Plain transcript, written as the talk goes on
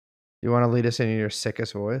You want to lead us in your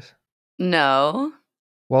sickest voice? No.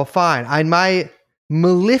 Well, fine. My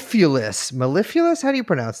mellifluous. How do you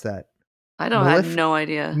pronounce that? I have no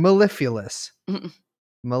idea. Mellifluous.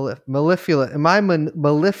 Mellifluous. In my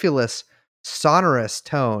mellifluous sonorous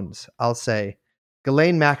tones, I'll say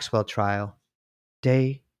Ghislaine Maxwell trial,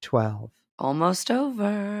 day 12. Almost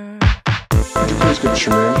over. Could you please give us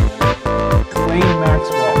your name? Ghislaine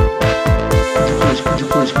Maxwell. Could you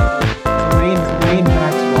please? Ghislaine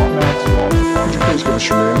Maxwell. Could you please give us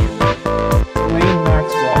your name? Ghislaine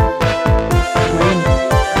Maxwell. Ghislaine Maxwell.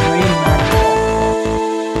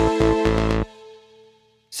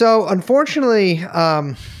 So, unfortunately,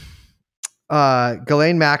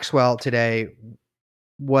 Ghislaine Maxwell today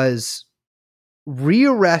was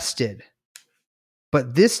rearrested,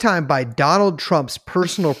 but this time by Donald Trump's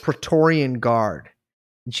personal Praetorian Guard.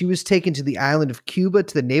 And she was taken to the island of Cuba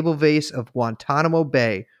to the naval base of Guantanamo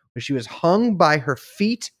Bay, where she was hung by her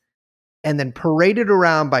feet and then paraded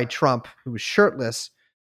around by Trump, who was shirtless,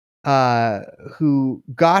 who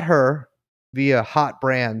got her via hot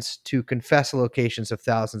brands to confess the locations of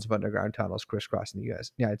thousands of underground tunnels crisscrossing the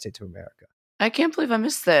United States of America. I can't believe I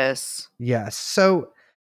missed this. Yes. So,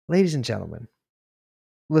 ladies and gentlemen,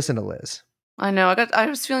 listen to Liz. I know. I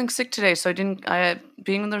was feeling sick today, so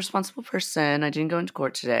being the responsible person, I didn't go into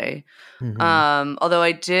court today. Mm-hmm. Although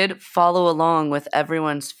I did follow along with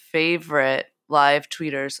everyone's favorite live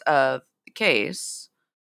tweeters of the case.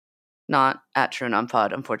 Not at True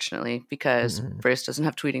Non-Pod, unfortunately, because Brace doesn't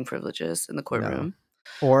have tweeting privileges in the courtroom.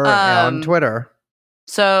 No. Or on Twitter.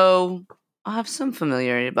 So I'll have some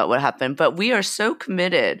familiarity about what happened, but we are so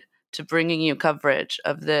committed to bringing you coverage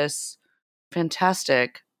of this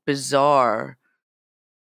fantastic, bizarre,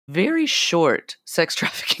 very short sex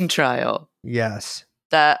trafficking trial. Yes.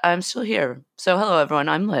 That I'm still here. So hello, everyone.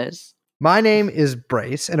 I'm Liz. My name is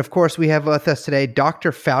Brace, and of course we have with us today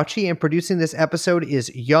Dr. Fauci, and producing this episode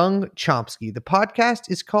is Young Chomsky. The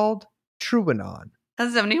podcast is called TrueAnon.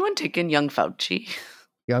 Has anyone taken Young Fauci?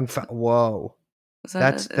 Whoa.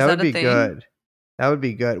 That would be thing? Good. That would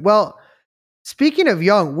be good. Well, speaking of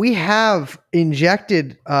young, we have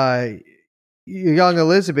injected young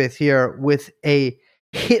Elizabeth here with a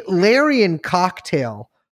Hitlerian cocktail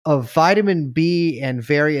of vitamin B and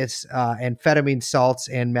various amphetamine salts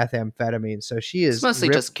and methamphetamine. So she is mostly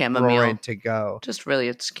just chamomile to go. Just really,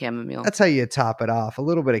 it's chamomile. That's how you top it off. A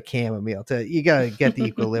little bit of chamomile. You got to get the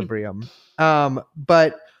equilibrium.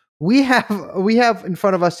 But we have in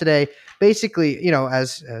front of us today, basically,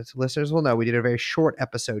 as listeners will know, we did a very short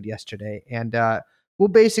episode yesterday, and we'll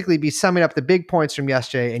basically be summing up the big points from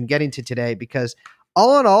yesterday and getting to today, because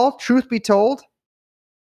all in all, truth be told,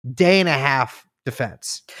 day and a half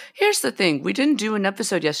defense. Here's the thing. We didn't do an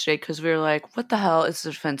episode yesterday because we were like, what the hell is the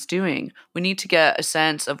defense doing? We need to get a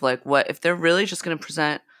sense of what if they're really just going to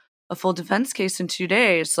present a full defense case in 2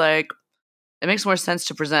 days. Like, it makes more sense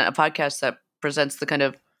to present a podcast that presents the kind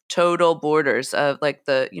of total borders of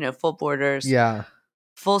the, full borders. Yeah.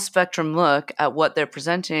 Full spectrum look at what they're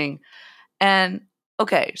presenting. And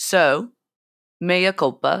okay, so mea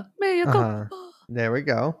culpa. There we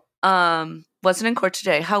go. Wasn't in court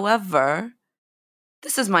today. However,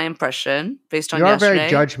 this is my impression based on you are yesterday.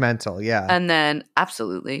 Very judgmental, yeah. And then,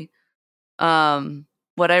 absolutely,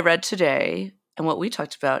 what I read today and what we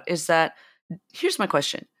talked about is that, here's my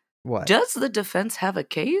question. What? Does the defense have a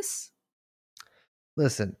case?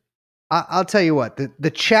 Listen, I'll tell you what. The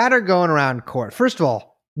chatter going around court, first of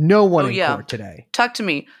all, no one in court today. Talk to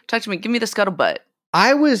me. Give me the scuttlebutt.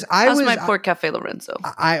 How's my poor Cafe Lorenzo?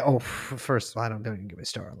 First, I don't even give me a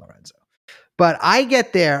story on Lorenzo. But I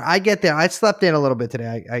get there. I slept in a little bit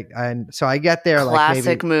today. So I get there.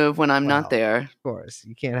 Classic move when I'm not there. Of course,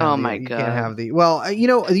 you can't have. God! You can't have the. Well,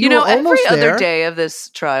 every other day of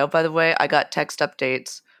this trial, by the way, I got text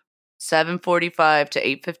updates, 7:45 to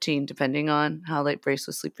 8:15, depending on how late Brace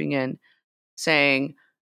was sleeping in, saying,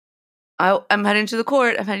 I'm heading to the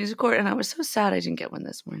court. And I was so sad I didn't get one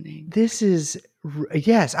this morning. This is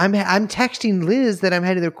yes. I'm texting Liz that I'm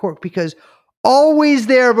heading to the court because. Always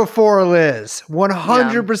there before Liz,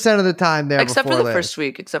 100% of the time there. Except for the Liz. First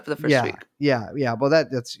week. Yeah. Well,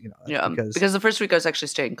 that's because the first week I was actually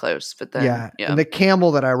staying close, but then and the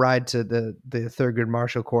camel that I ride to the Thurgood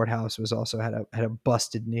Marshall courthouse was also had a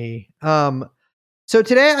busted knee. So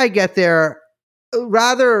today I get there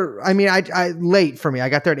I late for me. I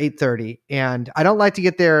got there at 8:30, and I don't like to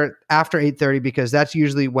get there after 8:30 because that's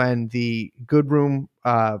usually when the good room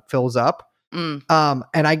fills up. And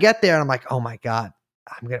I get there and I'm like, oh my God,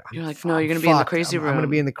 you're going to be in the crazy room. I'm going to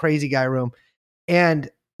be in the crazy guy room. And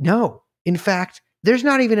no, in fact, there's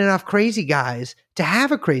not even enough crazy guys to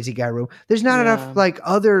have a crazy guy room. There's not Yeah. enough like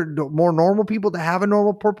other more normal people to have a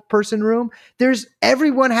normal person room.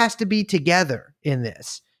 Everyone has to be together in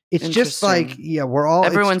this. It's just like, Interesting. yeah, we're all,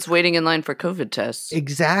 it's- Everyone's waiting in line for COVID tests.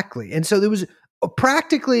 exactly. And so there was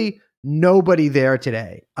practically nobody there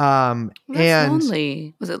today. Well, that's And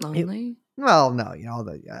lonely. Was it lonely? well, no,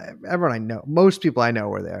 everyone I know, most people I know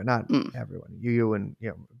were there, not Mm. everyone. You and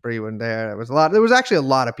Bree were there. There was actually a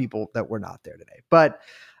lot of people that were not there today. But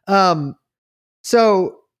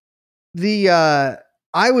so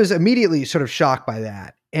I was immediately sort of shocked by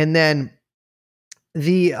that. And then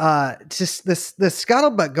the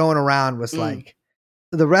scuttlebutt going around was like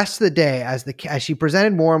the rest of the day as she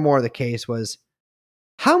presented more and more of the case was,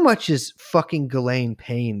 how much is fucking Ghislaine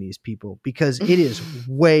paying these people? Because it is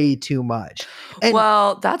way too much. And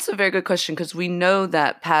Well, that's a very good question because we know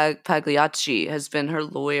that Pagliacci has been her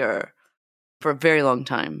lawyer for a very long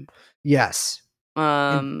time. yes.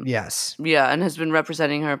 Yes. Yeah, and has been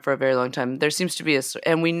representing her for a very long time. There seems to be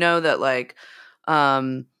and we know that like,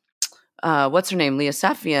 what's her name? Leah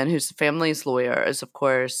Safian, who's the family's lawyer, is of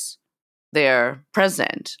course there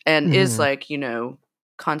present and is like,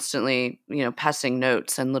 constantly, passing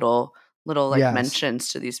notes and little like Yes. mentions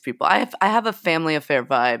to these people. I have a family affair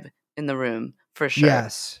vibe in the room for sure.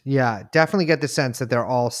 Yes. Yeah. Definitely get the sense that they're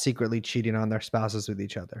all secretly cheating on their spouses with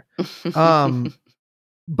each other.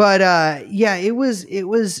 But yeah, it was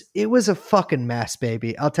a fucking mess,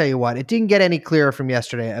 baby. I'll tell you what, it didn't get any clearer from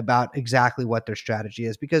yesterday about exactly what their strategy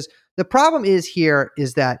is, because the problem is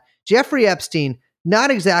that Jeffrey Epstein,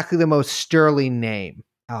 not exactly the most sterling name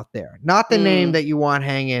out there, not the name that you want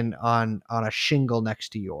hanging on a shingle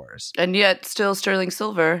next to yours, and yet still sterling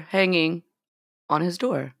silver hanging on his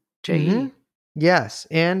door. J.E. Yes,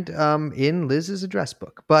 and in Liz's address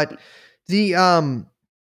book. But the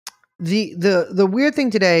weird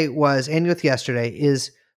thing today was, and with yesterday,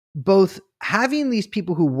 is both having these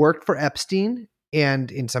people who worked for Epstein and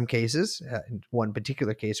in some cases, in one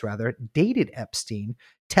particular case rather, dated Epstein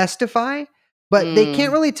testify, but they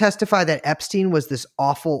can't really testify that Epstein was this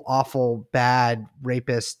awful, awful, bad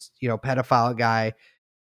rapist, pedophile guy,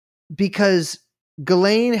 because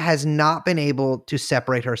Ghislaine has not been able to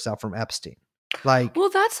separate herself from Epstein. Like, well,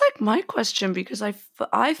 that's like my question, because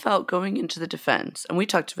I felt going into the defense, and we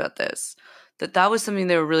talked about this, that was something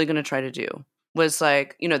they were really going to try to do. Was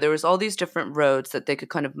like, there was all these different roads that they could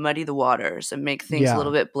kind of muddy the waters and make things a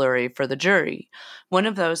little bit blurry for the jury. One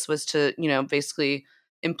of those was to, basically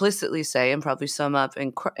implicitly say and probably sum up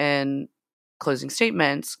in closing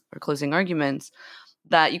statements or closing arguments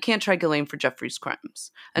that you can't try Ghislaine for Jeffrey's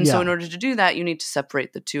crimes. And so in order to do that, you need to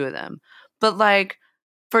separate the two of them. But like,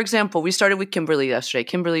 for example, we started with Kimberly yesterday,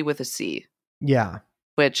 Kimberly with a C. Yeah.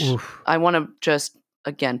 Which I want to just,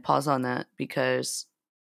 again, pause on that, because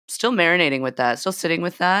still marinating with that, still sitting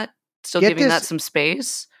with that, still giving that some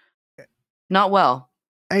space. Not well.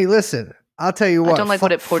 Hey, listen, I'll tell you what. I don't like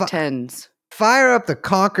what it portends. Fire up the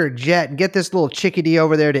Concorde jet and get this little chickadee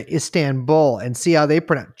over there to Istanbul and see how they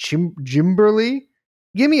pronounce Chimberly.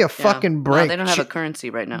 Give me a fucking break. Well, they don't have a currency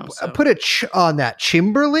right now. So. Put a on that.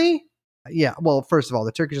 Chimberly? Yeah, well, first of all,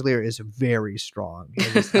 the Turkish lira is very strong.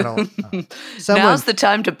 Now's the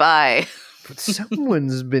time to buy.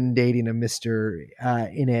 Someone's been dating a Mr.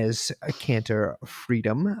 Inez Cantor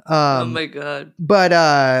Freedom. Oh my God.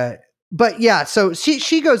 But yeah, so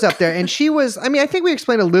she goes up there and she was, I mean, I think we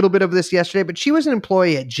explained a little bit of this yesterday, but she was an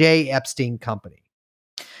employee at J. Epstein Company.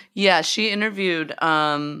 Yeah, she interviewed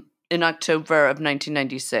in October of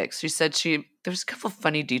 1996. She said there's a couple of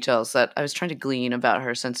funny details that I was trying to glean about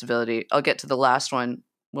her sensibility. I'll get to the last one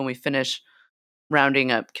when we finish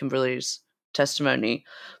rounding up Kimberly's testimony.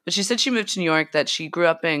 But she said she moved to New York, that she grew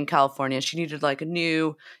up in California. She needed like a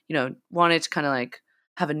new, wanted to kind of like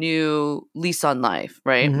have a new lease on life,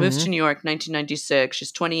 right? Mm-hmm. Moves to New York, 1996.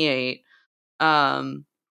 She's 28. And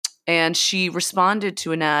she responded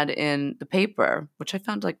to an ad in the paper, which I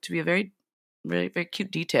found like to be a very, very, very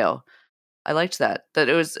cute detail. I liked that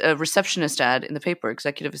it was a receptionist ad in the paper,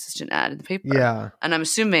 executive assistant ad in the paper. Yeah. And I'm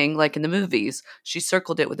assuming, like in the movies, she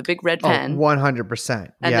circled it with a big red pen.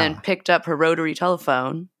 100%. And then picked up her rotary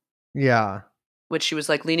telephone. Yeah. Which she was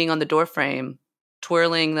like leaning on the door frame,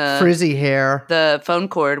 twirling the frizzy hair, the phone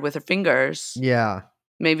cord with her fingers. Yeah.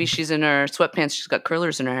 Maybe she's in her sweatpants. She's got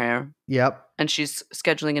curlers in her hair. Yep. And she's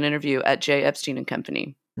scheduling an interview at J. Epstein and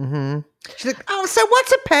Company. Mm-hmm. She's like, oh, so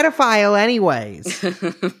what's a pedophile anyways?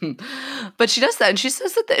 But she does that. And she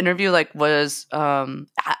says that the interview was,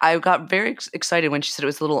 I got very excited when she said it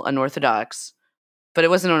was a little unorthodox, but it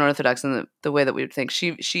wasn't unorthodox in the way that we would think.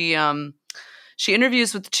 She she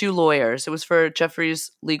interviews with 2 lawyers. It was for Jeffrey's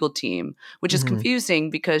legal team, which is Mhm. confusing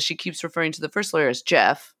because she keeps referring to the first lawyer as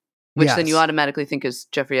Jeff, which then you Yes. automatically think is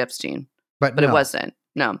Jeffrey Epstein, but but it no. wasn't.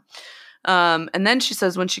 No. And then she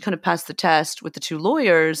says when she kind of passed the test with the 2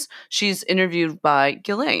 lawyers, she's interviewed by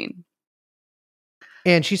Ghislaine.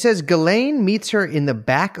 And she says Ghislaine meets her in the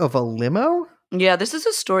back of a limo. Yeah, this is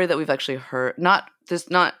a story that we've actually heard. Not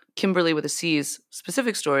Kimberly with a C's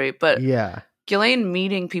specific story, but Yeah. Ghislaine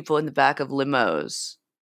meeting people in the back of limos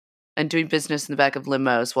and doing business in the back of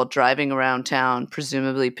limos while driving around town,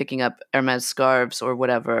 presumably picking up Hermes scarves or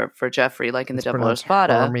whatever for Jeffrey, like in It's the Devil pronounced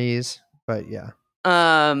Espada. Hermes, but yeah.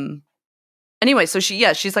 Anyway, so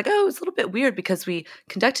she's like, oh, it's a little bit weird because we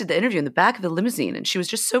conducted the interview in the back of the limousine and she was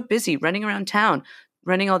just so busy running around town,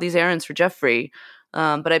 running all these errands for Jeffrey.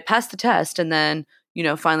 But I passed the test and then,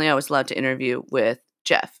 finally I was allowed to interview with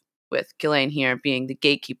Jeff, with Ghislaine here being the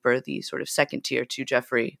gatekeeper, the sort of second tier to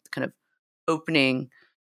Jeffrey, kind of opening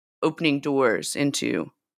doors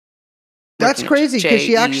into. That's working at crazy because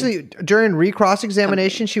she JE. actually, during recross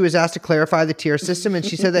examination, she was asked to clarify the tier system, and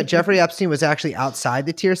she said that Jeffrey Epstein was actually outside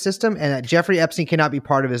the tier system, and that Jeffrey Epstein cannot be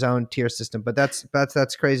part of his own tier system. But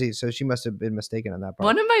that's crazy. So she must have been mistaken on that part.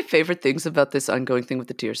 One of my favorite things about this ongoing thing with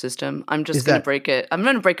the tier system, I'm just Is going to that- break it. I'm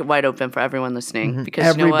going to break it wide open for everyone listening Mhm. because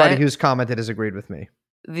everybody you know what? who's commented has agreed with me.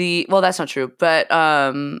 Well, that's not true, but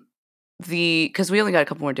because we only got a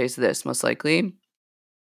couple more days of this, most likely,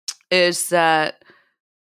 is that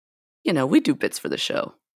we do bits for the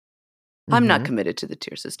show. I'm not Mhm. committed to the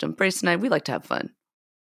tier system. Brace and I, we like to have fun.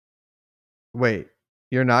 Wait,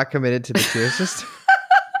 you're not committed to the tier system?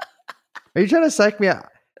 Are you trying to psych me out?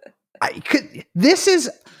 This is,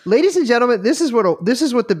 ladies and gentlemen, this is what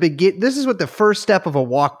the first step of a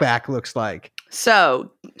walk back looks like.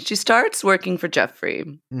 So she starts working for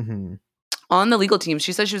Jeffrey Mm-hmm. on the legal team.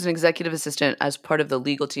 She says she was an executive assistant as part of the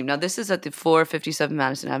legal team. Now, this is at the 457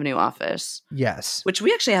 Madison Avenue office, Yes. which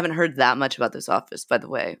we actually haven't heard that much about this office, by the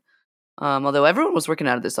way. Although everyone was working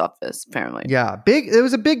out of this office, apparently. Yeah. There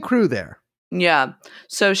was a big crew there. Yeah.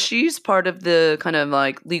 So she's part of the kind of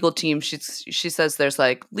like legal team. She says there's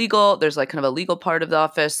like kind of a legal part of the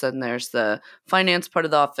office, then there's the finance part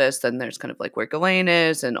of the office, then there's kind of like where Ghislaine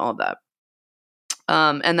is and all that.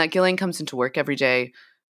 And that Ghislaine comes into work every day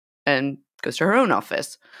and goes to her own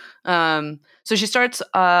office. So she starts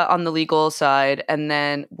on the legal side, and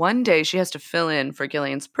then one day she has to fill in for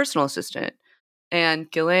Ghislaine's personal assistant.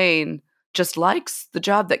 And Ghislaine just likes the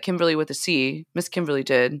job that Kimberly with a C, Miss Kimberly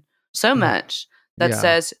did so much that Yeah.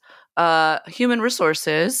 says human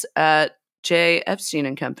resources at J. Epstein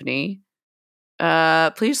and Company.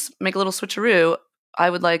 Please make a little switcheroo. I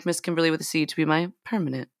would like Miss Kimberly with a C to be my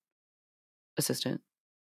permanent assistant.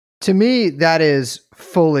 To me, that is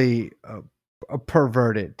fully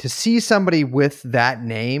perverted. To see somebody with that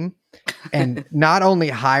name and not only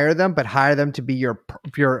hire them, but hire them to be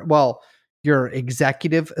your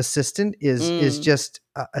executive assistant is just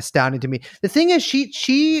astounding to me. The thing is,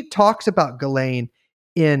 she talks about Ghislaine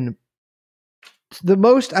in the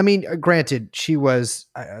most. I mean, granted, she was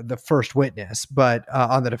the first witness, but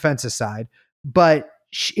on the defense's side, but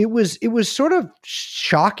it was sort of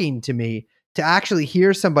shocking to me to actually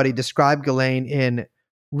hear somebody describe Ghislaine in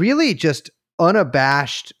really just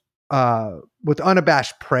unabashed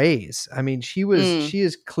praise. I mean, she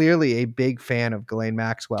is clearly a big fan of Ghislaine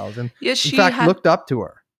Maxwell's, and Yeah, in fact looked up to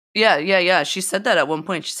her. Yeah. She said that at one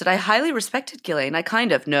point. She said, I highly respected Ghislaine.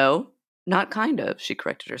 Not kind of. She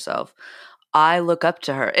corrected herself. I look up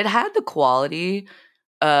to her. It had the quality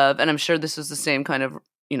of, and I'm sure this was the same kind of,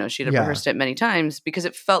 she'd have rehearsed it many times because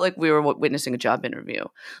it felt like we were witnessing a job interview.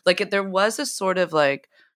 Like there was a sort of like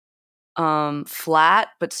flat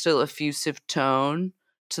but still effusive tone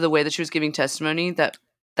to the way that she was giving testimony that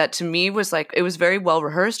to me was like, it was very well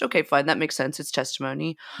rehearsed. Okay, fine, that makes sense. It's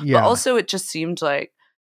testimony. Yeah. But also it just seemed like,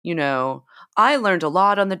 I learned a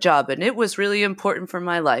lot on the job and it was really important for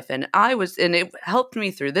my life. And it helped me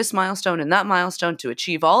through this milestone and that milestone to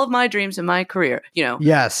achieve all of my dreams in my career,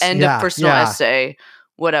 Yes. End of personal essay,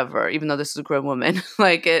 whatever, even though this is a grown woman.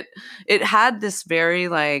 Like it had this very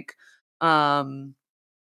like, I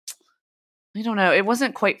don't know. It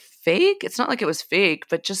wasn't quite fake. It's not like it was fake,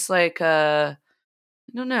 but just like, I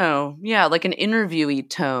don't know. Yeah, like an interviewee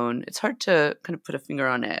tone. It's hard to kind of put a finger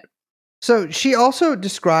on it. So she also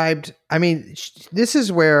described, I mean, this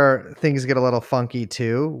is where things get a little funky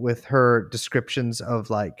too, with her descriptions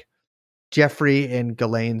of like Jeffrey and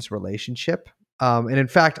Ghislaine's relationship. And in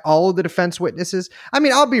fact, all of the defense witnesses, I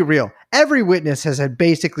mean, I'll be real. Every witness has had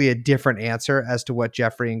basically a different answer as to what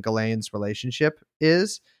Jeffrey and Ghislaine's relationship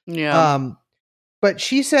is. Yeah. but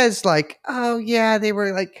she says like, oh yeah, they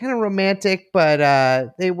were like kind of romantic,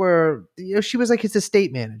 but they were, she was like his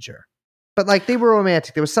estate manager, but like they were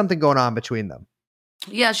romantic. There was something going on between them.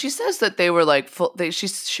 Yeah, she says that they were like full. She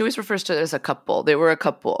always refers to it as a couple. They were a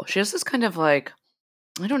couple. She has this kind of like,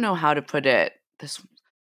 I don't know how to put it. This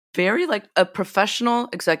very like a professional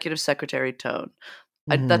executive secretary tone.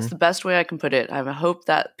 That's the best way I can put it. I hope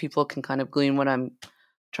that people can kind of glean what I'm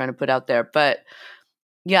trying to put out there. But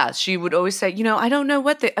yeah, she would always say, I don't know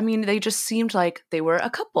what they just seemed like they were a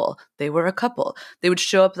couple. They were a couple. They would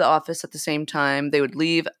show up at the office at the same time. They would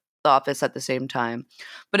leave the office at the same time.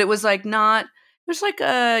 But it was like not, there's like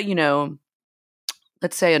a,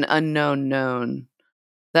 let's say an unknown known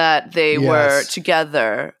that they were Yes.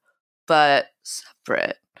 together, but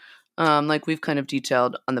separate. Like we've kind of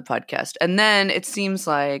detailed on the podcast. And then it seems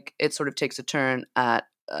like it sort of takes a turn at,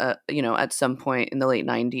 at some point in the late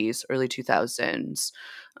 90s, early 2000s.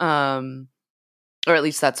 Or at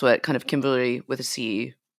least that's what kind of Kimberly with a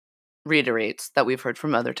C reiterates that we've heard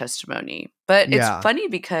from other testimony. But Yeah. it's funny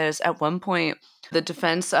because at one point, the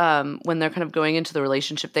defense, when they're kind of going into the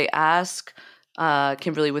relationship, they ask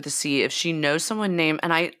Kimberly with a C if she knows someone named,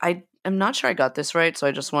 and I am not sure I got this right, so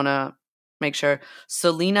I just want to make sure,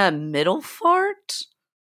 Selena Middlefart?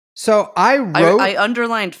 So I wrote, I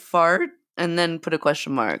underlined fart and then put a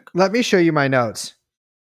question mark. let me show you my notes.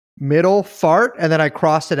 Middle fart, and then I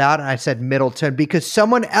crossed it out and I said Middleton because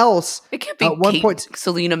someone else It can't be at one point.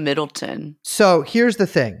 Selena Middleton. So here's the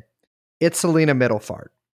thing. It's Selena Middlefart.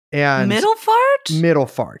 And Middlefart? Middle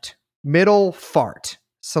fart. Middle fart.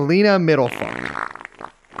 Selena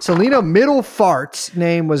Middlefart. Selena Middlefart's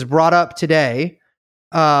name was brought up today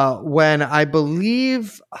when I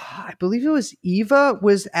believe it was Eva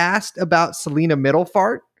was asked about Selena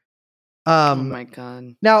Middlefart. Oh my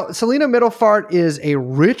God. Now, Selena Middlefart is a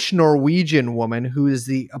rich Norwegian woman who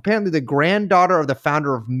is apparently the granddaughter of the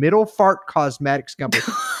founder of Middlefart Cosmetics Company.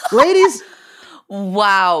 Ladies,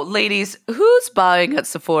 Wow, ladies, who's buying at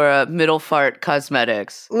Sephora Middlefart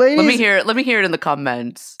Cosmetics? Ladies- Let me hear it in the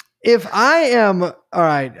comments. if I am all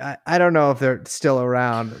right, I don't know if they're still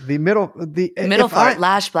around. Middlefart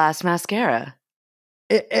Lash Blast Mascara.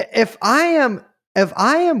 If I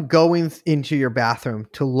am going into your bathroom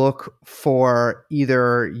to look for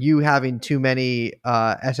either you having too many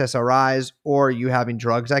SSRIs or you having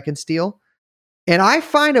drugs I can steal, and I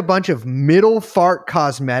find a bunch of Middlefart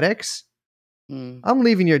Cosmetics, I'm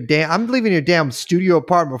leaving your damn studio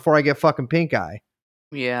apartment before I get fucking pink eye.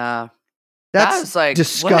 Yeah. That's like,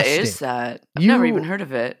 disgusting. what is that? I've never even heard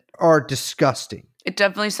of it. Are disgusting. It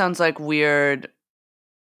definitely sounds like weird,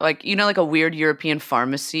 like, like a weird European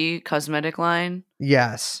pharmacy cosmetic line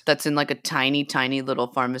Yes. that's in like a tiny, tiny little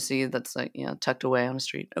pharmacy that's like, tucked away on a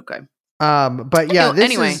street. Okay. But yeah,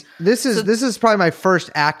 Anyway, this is probably my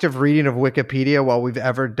first active reading of Wikipedia while we've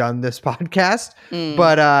ever done this podcast.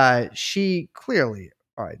 But she clearly,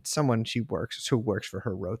 all right, someone who works for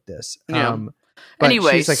her wrote this. Yeah. But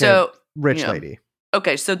Anyway, she's like so a rich lady.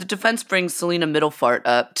 Okay, so the defense brings Selena Middlefart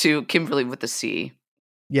up to Kimberly with a C.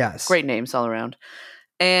 Yes. Great names all around.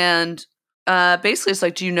 And basically it's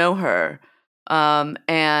like, do you know her?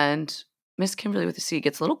 And Miss Kimberly with a C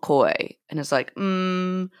gets a little coy and is like,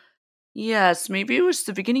 yes, maybe it was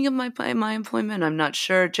the beginning of my employment. I'm not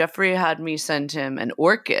sure. Jeffrey had me send him an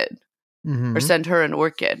orchid or send her an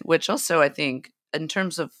orchid, which also I think in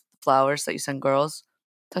terms of flowers that you send girls,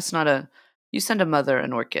 that's not you send a mother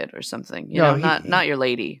an orchid or something, not your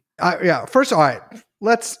lady. Yeah. First, all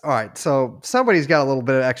right. So somebody's got a little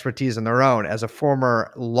bit of expertise in their own as a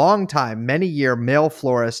former many-year male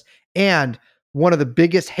florist and one of the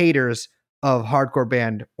biggest haters of hardcore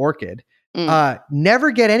band Orchid.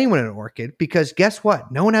 Never get anyone an orchid because guess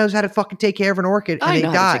what? No one knows how to fucking take care of an orchid and they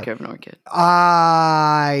know die. how to take care of an orchid.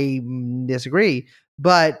 I disagree,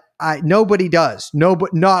 but nobody does.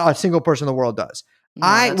 Not a single person in the world does. No,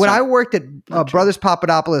 I worked at Brothers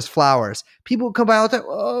Papadopoulos Flowers, people would come by all the time.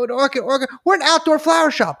 Oh, an orchid. We're an outdoor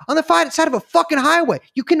flower shop on the side of a fucking highway.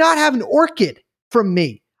 You cannot have an orchid from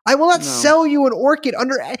me. I will not sell you an orchid even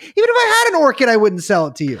if I had an orchid, I wouldn't sell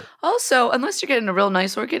it to you. Also, unless you're getting a real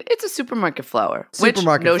nice orchid, it's a supermarket flower.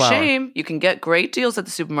 Supermarket no flower. shame, you can get great deals at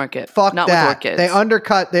the supermarket. Fuck not that. with orchids.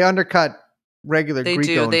 They undercut regular They Greek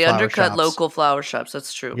do. They flower undercut shops. local flower shops.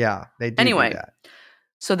 That's true. Yeah, they do. Anyway, do that.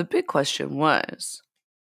 So the big question was,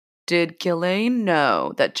 did Ghislaine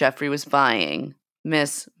know that Jeffrey was buying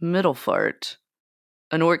Miss Middlefart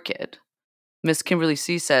an orchid? Miss Kimberly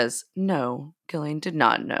C says, no, Ghislaine did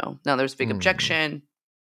not know. Now there's a big objection.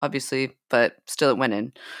 obviously, but still it went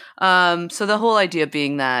in. So the whole idea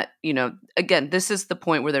being that, again, this is the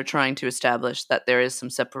point where they're trying to establish that there is some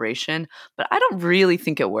separation, but I don't really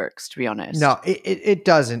think it works, to be honest. No, it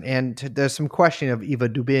doesn't. And there's some question of Eva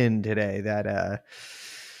Dubin today that,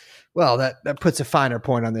 that puts a finer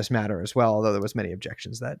point on this matter as well, although there was many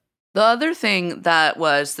objections that. The other thing that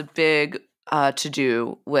was the big to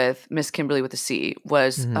do with Miss Kimberly with a C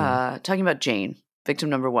was talking about Jane, victim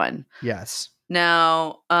number 1. Yes.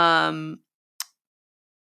 Now,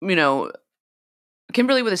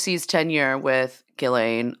 Kimberly with a C's tenure with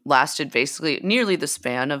Ghislaine lasted basically nearly the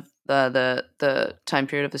span of the time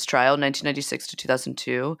period of this trial, 1996 to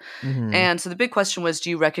 2002. Mhm. And so the big question was, do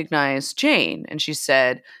you recognize Jane? And she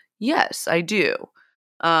said, yes, I do.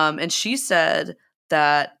 And she said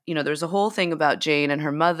that, there's a whole thing about Jane and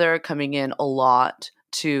her mother coming in a lot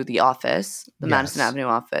to the office, the Madison Yes. Avenue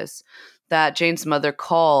office, that Jane's mother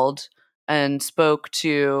called and spoke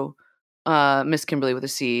to Miss Kimberly with a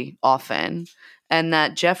C often, and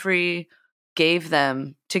that Jeffrey gave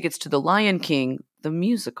them tickets to The Lion King, the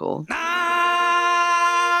musical,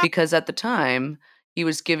 because at the time he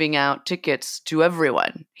was giving out tickets to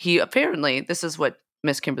everyone. He apparently, this is what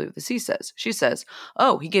Miss Kimberly with the C says. She says,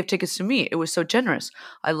 oh, he gave tickets to me. It was so generous.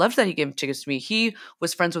 I loved that he gave tickets to me. He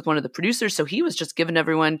was friends with one of the producers, so he was just giving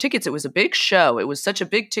everyone tickets. It was a big show. It was such a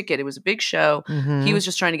big ticket. It was a big show. Mhm. He was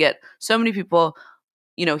just trying to get so many people.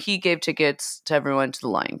 He gave tickets to everyone to The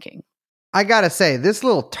Lion King. I gotta say, this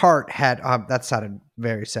little tart had that sounded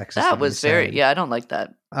very sexist. That of you was very, saying. yeah, I don't like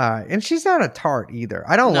that. And she's not a tart either.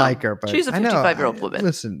 I don't No, like her, but she's a I know- 55-year-old woman.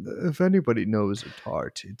 Listen, if anybody knows a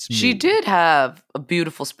tart, it's me. She did have a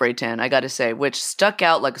beautiful spray tan, I got to say, which stuck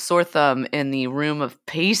out like a sore thumb in the room of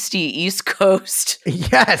pasty East Coast,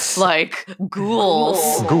 Yes. like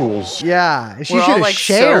ghouls. Ghouls. Yeah. She We're should all have like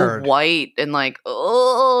shared. so white and like,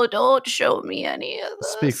 oh, don't show me any of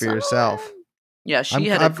this. Speak for yourself. Yeah, she I'm-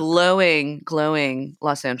 had I'm- a glowing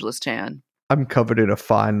Los Angeles tan. I'm covered in a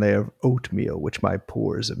fine layer of oatmeal, which my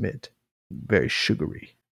pores emit. Very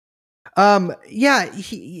sugary. Yeah,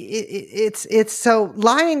 it's so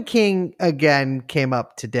Lion King again came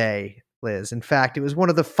up today, Liz. In fact, it was one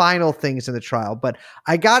of the final things in the trial. But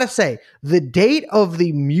I gotta say, the date of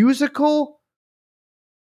the musical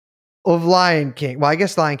of Lion King. Well, I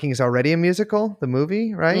guess Lion King is already a musical, the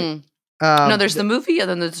movie, right? Mm. No, there's the movie and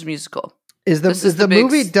then there's the musical. is this is the the big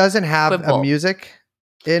movie doesn't have a quibble. music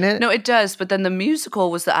in it. No, it does, but then the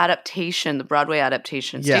musical was the adaptation, the Broadway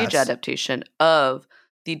adaptation, stage Yes. adaptation of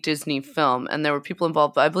the Disney film, and there were people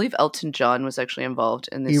involved. I believe Elton John was actually involved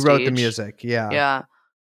in this. He wrote the stage. music. Yeah. Yeah,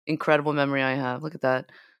 incredible memory I have. Look at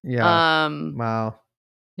that. Yeah. Wow.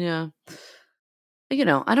 Yeah. I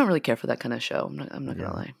don't really care for that kind of show. I'm not Yeah.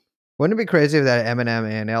 gonna lie. Wouldn't it be crazy if that Eminem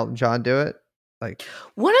and Elton John do it? Like,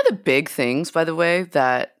 One of the big things, by the way,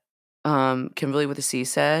 that Kimberly with a C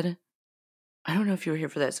said, I don't know if you were here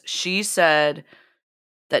for this. She said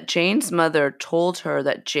that Jane's mother told her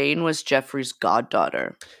that Jane was Jeffrey's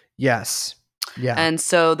goddaughter. yes. Yeah. And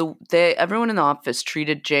so everyone in the office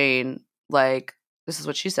treated Jane like, this is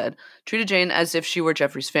what she said, treated Jane as if she were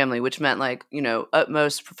Jeffrey's family, which meant like,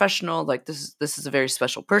 utmost professional, like this is a very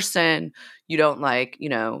special person. You don't like,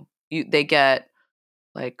 they get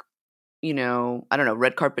like, I don't know,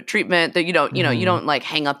 red carpet treatment that you don't like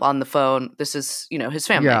hang up on the phone. This is, his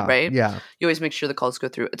family, yeah. right? Yeah. You always make sure the calls go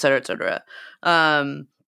through, et cetera, et cetera.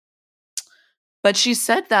 But she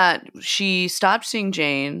said that she stopped seeing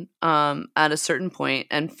Jane at a certain point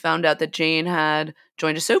and found out that Jane had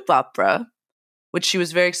joined a soap opera, which she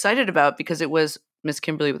was very excited about because it was Miss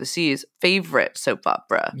Kimberly with a C's favorite soap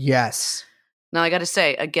opera. Yes. Now, I got to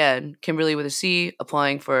say, again, Kimberly with a C,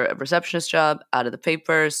 applying for a receptionist job, out of the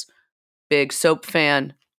papers, big soap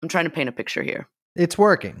fan. I'm trying to paint a picture here. It's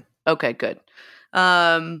working. Okay, good.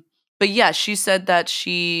 But yeah, she said that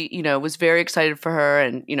she, was very excited for her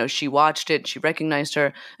and, she watched it, she recognized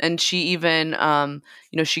her, and she even,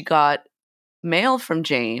 she got mail from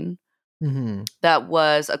Jane Mm-hmm. that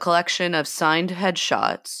was a collection of signed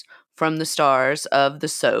headshots from the stars of the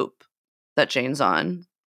soap that Jane's on.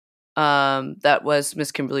 That was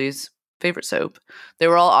Miss Kimberly's favorite soap. They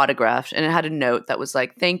were all autographed, and it had a note that was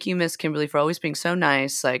like, "Thank you, Miss Kimberly, for always being so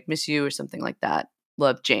nice. Like, miss you," or something like that.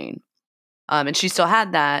 Love, Jane. And she still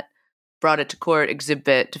had that. Brought it to court,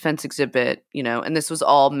 defense exhibit. And this was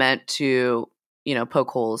all meant to, poke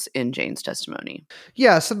holes in Jane's testimony.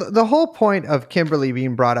 Yeah. So the whole point of Kimberly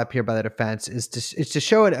being brought up here by the defense is to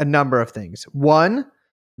show it a number of things. One,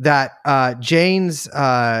 that Jane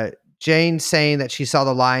saying that she saw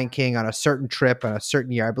The Lion King on a certain trip in a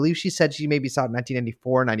certain year. I believe she said she maybe saw it in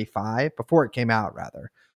 1994, 95, before it came out,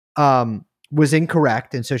 rather, was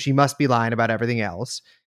incorrect. And so she must be lying about everything else.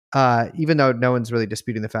 even though no one's really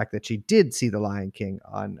disputing the fact that she did see The Lion King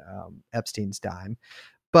on Epstein's dime.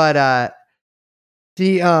 But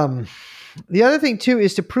the other thing too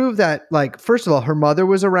is to prove that, like, first of all, her mother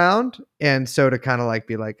was around, and so to kind of like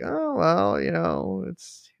be like, oh well,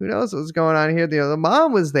 it's who knows what's going on here. The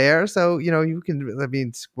mom was there, so you can. I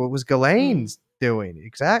mean, what was Ghislaine's doing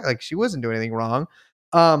exactly? Like, she wasn't doing anything wrong.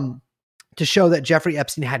 To show that Jeffrey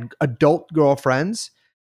Epstein had adult girlfriends,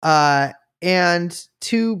 and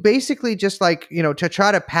to basically just like to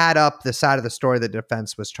try to pad up the side of the story the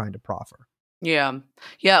defense was trying to proffer. Yeah.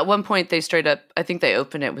 At one point, they straight up, I think they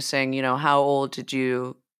opened it with saying, how old did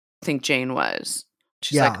you think Jane was?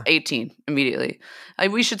 She's like 18 immediately.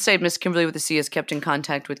 We should say Miss Kimberly with a C has kept in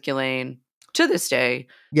contact with Ghislaine to this day.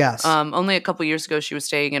 Yes. Only a couple years ago, she was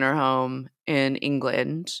staying in her home in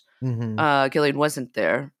England. Mm-hmm. Ghislaine wasn't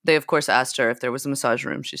there. They, of course, asked her if there was a massage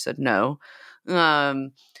room. She said no.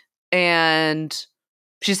 And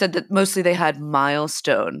she said that mostly they had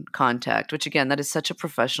milestone contact, which again, that is such a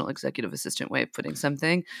professional executive assistant way of putting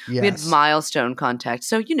something. Yes. We had milestone contact.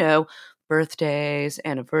 So, birthdays,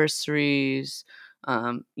 anniversaries,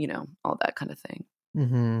 all that kind of thing.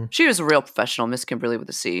 Mm-hmm. She was a real professional, Miss Kimberly with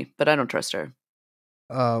a C, but I don't trust her.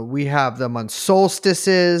 We have them on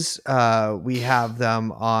solstices. We have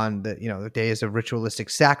them on the days of ritualistic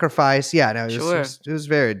sacrifice. Yeah, no, it was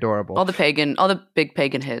very adorable. All the big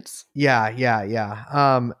pagan hits. Yeah.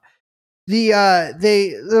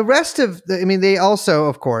 The rest of they also,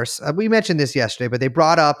 of course, we mentioned this yesterday, but they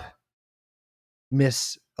brought up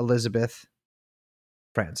Miss Elizabeth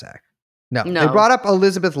Franczak. No, they brought up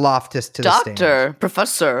Elizabeth Loftus to the stand.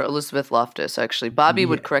 Professor Elizabeth Loftus, actually. Bobby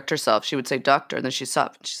would correct herself. She would say doctor, and then she'd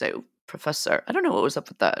stop and she'd say professor. I don't know what was up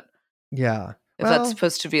with that. Yeah. If that's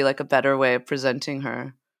supposed to be like a better way of presenting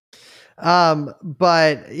her.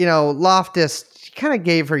 But, Loftus kind of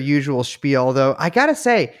gave her usual spiel, though I got to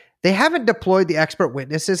say, they haven't deployed the expert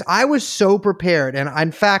witnesses. I was so prepared. And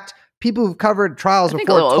in fact, people who've covered trials before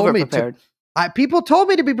told me to. People told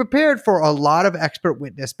me to be prepared for a lot of expert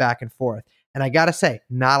witness back and forth. And I got to say,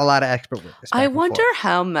 not a lot of expert witness. I wonder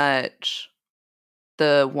how much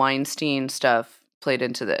the Weinstein stuff played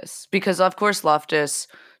into this. Because, of course, Loftus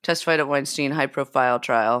testified at Weinstein high-profile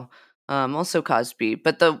trial, also Cosby.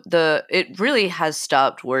 But it really has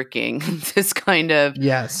stopped working, this kind of,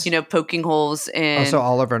 poking holes in... Also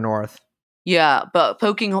Oliver North. Yeah, but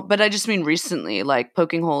I just mean recently, like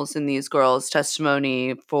poking holes in these girls'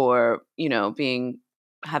 testimony for,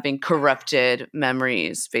 having corrupted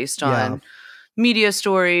memories based on media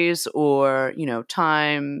stories or,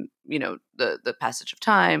 time, the passage of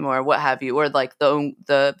time or what have you, or like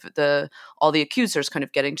the all the accusers kind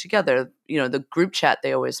of getting together, the group chat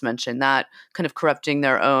they always mention, that kind of corrupting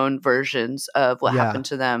their own versions of what happened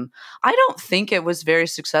to them. I don't think it was very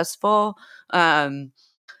successful.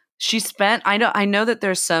 She spent, I know that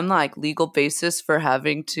there's some like legal basis for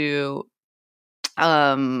having to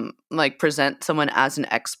present someone as an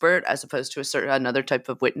expert as opposed to another type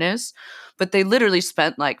of witness, but they literally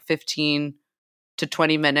spent like 15 to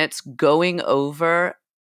 20 minutes going over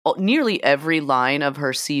nearly every line of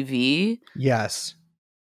her CV. Yes.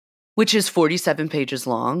 Which is 47 pages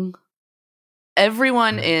long.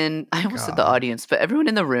 Everyone I almost said the audience, but everyone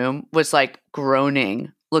in the room was like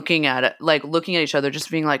groaning, looking at it, like looking at each other, just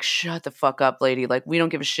being like, shut the fuck up, lady. Like, we don't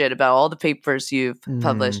give a shit about all the papers you've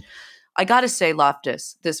published. I gotta say,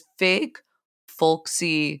 Loftus, this fake,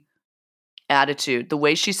 folksy attitude, the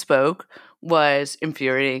way she spoke was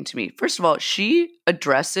infuriating to me. First of all, she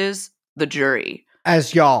addresses the jury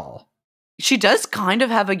as y'all. She does kind of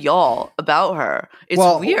have a y'all about her. It's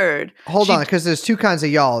weird. Hold on, because there's two kinds of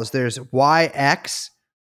y'alls. There's YX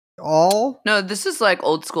all. No, this is like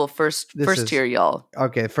old school first tier y'all.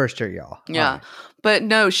 Okay, first tier y'all. Yeah. Right. But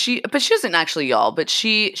no, she isn't actually y'all, but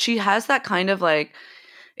she has that kind of like,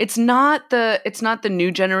 it's not the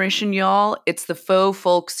new generation y'all, it's the faux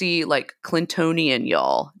folksy like Clintonian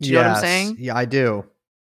y'all. Do you know what I'm saying? Yeah, I do.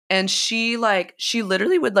 And she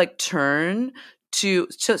literally would like turn to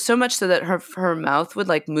so much so that her mouth would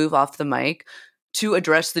like move off the mic to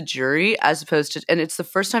address the jury, as opposed to, and it's the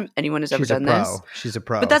first time anyone has ever done this. She's a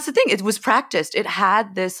pro. But that's the thing, it was practiced. It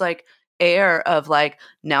had this like air of like,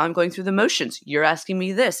 now I'm going through the motions, you're asking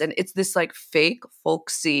me this, and it's this like fake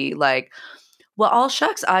folksy like, well, all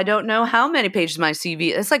shucks, I don't know how many pages my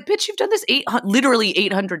CV. It's like, bitch, you've done this literally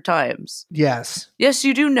 800 times. Yes,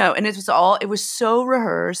 you do know. And it was so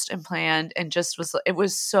rehearsed and planned, and it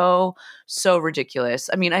was so ridiculous.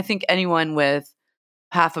 I mean, I think anyone with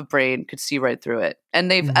half a brain could see right through it. And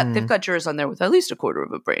they've got jurors on there with at least a quarter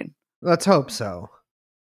of a brain. Let's hope so.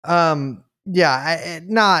 Yeah,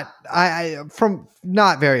 not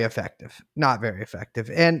very effective,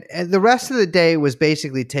 and the rest of the day was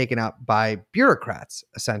basically taken up by bureaucrats,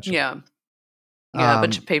 essentially. Yeah. Yeah, a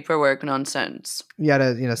bunch Um, of paperwork nonsense. You had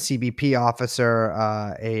a CBP officer,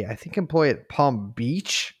 I think employee at Palm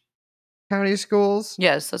Beach County Schools.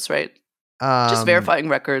 Yes, that's right. Just Um, verifying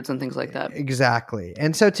records and things like that. Exactly.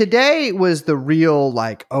 And so today was the real,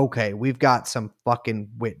 like, okay, we've got some fucking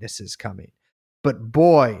witnesses coming. But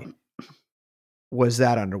boy, was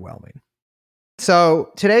that underwhelming.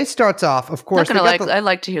 So today starts off, of course. Not gonna I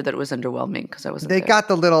like to hear that it was underwhelming because I wasn't. They there. got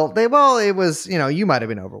the little. It was. You might have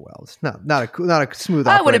been overwhelmed. Not a smooth.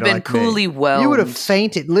 I would have operator been like coolly me. whelmed. You would have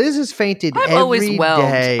fainted. Liz has fainted. I'm every always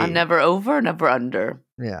whelmed. day. I'm never over, never under.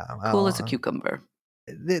 Yeah, Cool as a cucumber.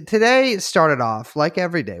 Today started off like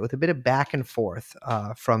every day with a bit of back and forth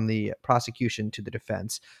from the prosecution to the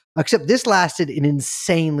defense. Except this lasted an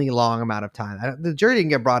insanely long amount of time. The jury didn't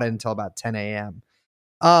get brought in until about 10 a.m.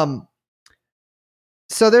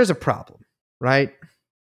 So there's a problem, right?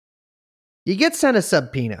 You get sent a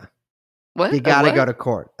subpoena. What? You got to go to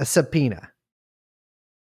court. A subpoena.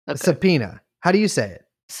 Okay. A subpoena. How do you say it?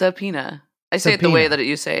 Subpoena. I say it the way Subpoena. that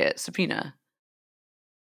you say it. Subpoena.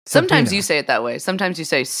 Sometimes Subpoena. you say it that way. Sometimes you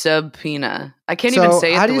say subpoena. I can't even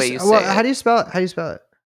say it the way you say it. How do you spell it? How do you spell it?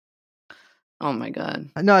 Oh my god.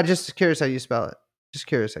 No, just curious how you spell it. Just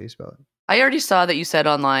curious how you spell it. I already saw that you said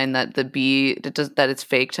online that the B that it's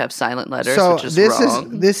fake to have silent letters, So which is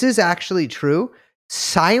wrong. this is actually true.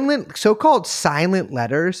 So-called silent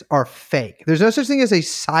letters are fake. There's no such thing as a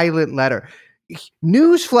silent letter.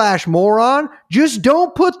 Newsflash, moron! Just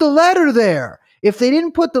don't put the letter there. If they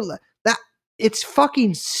didn't put that, it's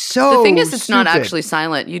fucking so. The thing is, it's not stupid. actually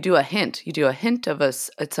silent. You do a hint. You do a hint of it's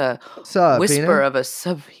a Subpoena? whisper of a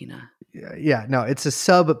subpoena. Yeah, no, it's a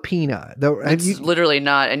subpoena. It's literally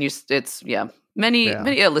not, and many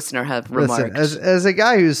a listener have remarked. Listen, as a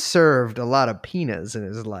guy who's served a lot of penas in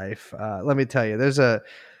his life, let me tell you, there's a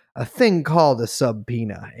thing called a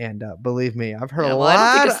subpoena, and believe me, I've heard a lot. I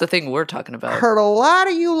don't think it's the thing we're talking about. Heard a lot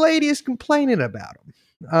of you ladies complaining about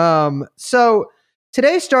them. So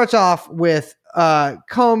today starts off with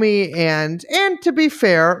Comey and to be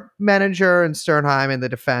fair, Menninger and Sternheim in the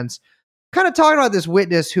defense, kind of talking about this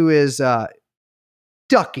witness who is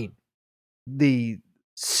ducking the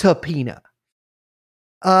subpoena.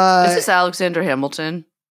 Is this Alexander Hamilton?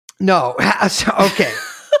 No. Okay.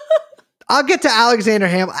 I'll get to Alexander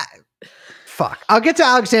Hamilton. I'll get to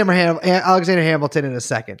Alexander Hamilton in a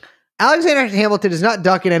second. Alexander Hamilton is not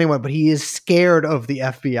ducking anyone, but he is scared of the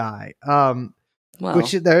FBI.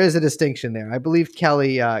 Which there is a distinction there. I believe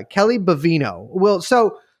Kelly Bavino. Well,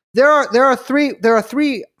 so there are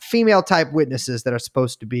three female type witnesses that are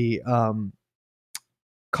supposed to be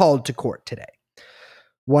called to court today.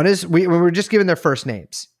 One is we were just given their first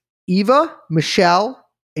names: Eva, Michelle,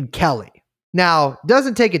 and Kelly. Now,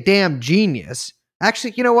 doesn't take a damn genius.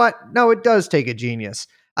 Actually, you know what? No, it does take a genius.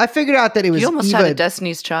 I figured out that it was. You almost Eva. had a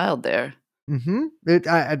Destiny's Child there. Mm-hmm.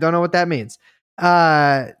 I don't know what that means.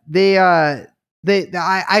 I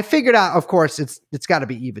figured out. Of course, it's got to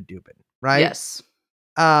be Eva Dubin, right? Yes.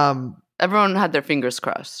 Everyone had their fingers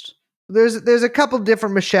crossed. There's a couple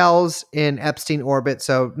different Michelles in Epstein orbit,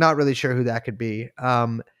 so not really sure who that could be.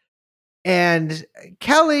 And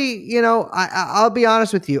Kelly, I'll be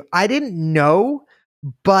honest with you, I didn't know,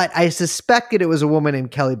 but I suspected it was a woman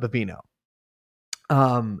named Kelly Bavino.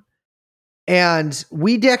 And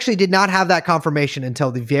we actually did not have that confirmation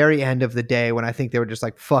until the very end of the day, when I think they were just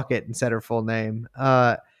like, fuck it, and said her full name.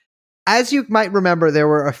 As you might remember, there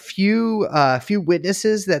were a few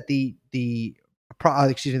witnesses that the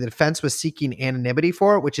defense was seeking anonymity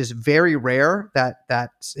for, which is very rare.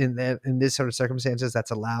 That's in this sort of circumstances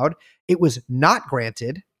that's allowed. It was not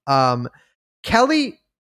granted. Kelly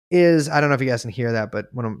is, I don't know if you guys can hear that, but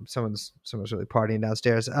someone's really partying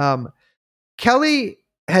downstairs. Kelly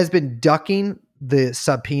has been ducking the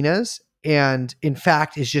subpoenas, and in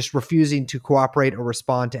fact is just refusing to cooperate or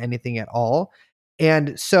respond to anything at all.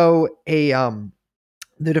 And so the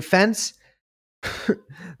defense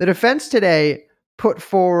today put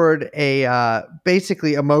forward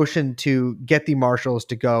basically a motion to get the marshals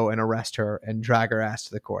to go and arrest her and drag her ass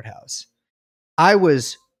to the courthouse. I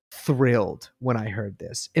was thrilled when I heard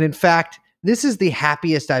this. And in fact, this is the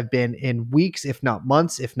happiest I've been in weeks, if not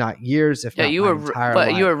months, if not years, if not you my were, entire but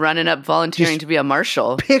life. you were running up volunteering to be a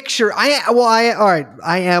marshal. Picture. All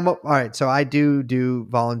right. So I do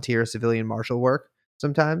volunteer civilian marshal work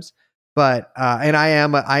sometimes, but and I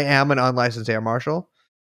am an unlicensed air marshal.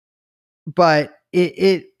 But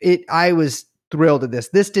I was thrilled at this.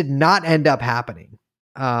 This did not end up happening.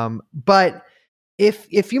 But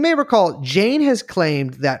if you may recall, Jane has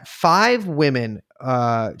claimed that 5 women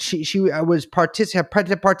she was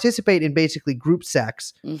participate in basically group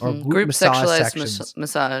sex or group massage sexualized sections.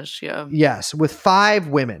 massage. Yeah. Yes, with 5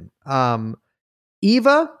 women.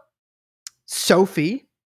 Eva, Sophie,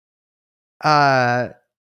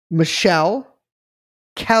 Michelle,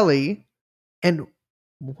 Kelly, and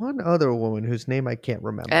one other woman whose name I can't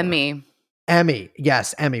remember. Emmy.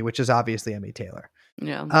 Yes, Emmy, which is obviously Emmy Taylor.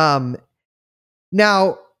 Yeah.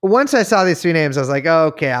 Now, once I saw these 3 names, I was like, oh,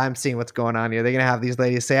 okay, I'm seeing what's going on here. They're going to have these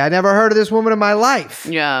ladies say, I never heard of this woman in my life.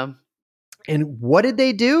 Yeah. And what did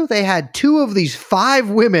they do? They had 2 of these 5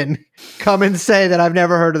 women come and say that I've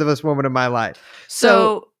never heard of this woman in my life.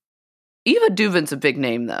 So Eva Dubin's a big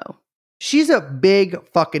name, though. She's a big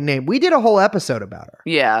fucking name. We did a whole episode about her.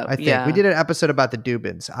 Yeah. I think we did an episode about the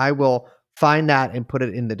Dubins. I will find that and put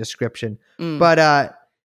it in the description. But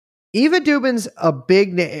Eva Dubin's a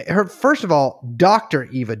big name. Her, first of all, Dr.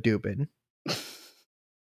 Eva Dubin.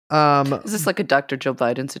 Is this like a Dr. Joe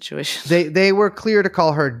Biden situation? They were clear to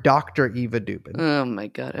call her Dr. Eva Dubin. Oh my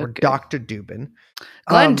God. Or Dr. Dubin.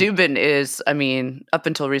 Glenn Dubin is, I mean, up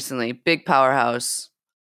until recently, big powerhouse.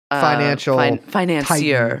 Financier.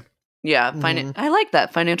 Titan. Yeah. I like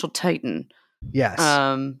that. Financial titan. Yes.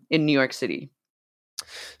 In New York City.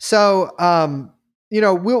 So,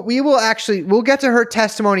 we'll get to her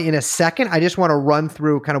testimony in a second. I just want to run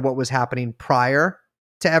through kind of what was happening prior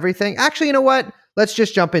to everything. Actually, you know what? Let's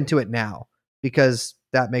just jump into it now because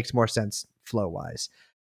that makes more sense flow wise.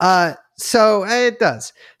 So it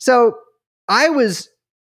does. So I was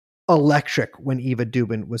electric when Eva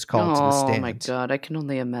Dubin was called to the stand. Oh my God. I can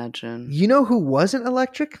only imagine. You know who wasn't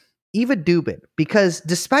electric? Eva Dubin, because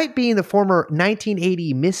despite being the former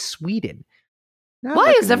 1980 Miss Sweden.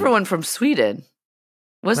 Why is everyone from Sweden?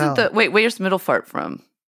 Where's Middlefart from?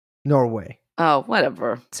 Norway. Oh,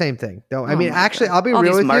 whatever. Same thing. No, I mean, actually, I'll be all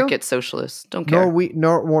real these with market socialists. Don't care.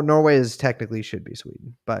 Norway is technically should be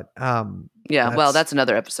Sweden, but yeah. Well, that's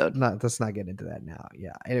another episode. Let's not get into that now.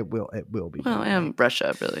 Yeah, and it will be. Well, and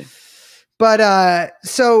Russia, really. But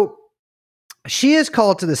so she is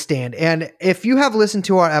called to the stand, and if you have listened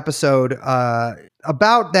to our episode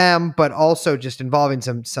about them, but also just involving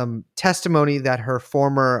some testimony that her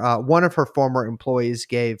former one of her former employees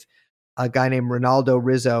gave a guy named Ronaldo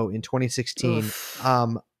Rizzo in 2016.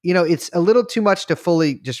 It's a little too much to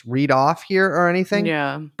fully just read off here or anything.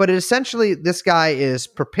 Yeah. But essentially, this guy is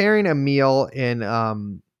preparing a meal in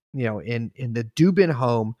the Dubin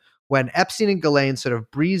home when Epstein and Ghislaine sort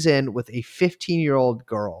of breeze in with a 15-year-old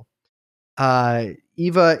girl.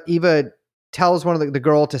 Eva tells one of the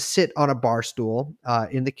girl to sit on a bar stool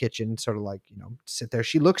in the kitchen, sort of like, sit there.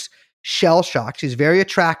 She looks shell shocked. She's very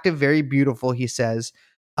attractive, very beautiful, he says.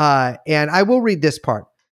 And I will read this part.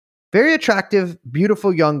 Very attractive,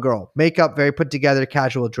 beautiful young girl. Makeup, very put together,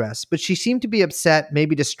 casual dress. But she seemed to be upset,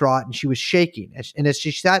 maybe distraught, and she was shaking. And as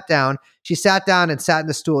she sat down and sat in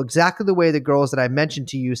the stool exactly the way the girls that I mentioned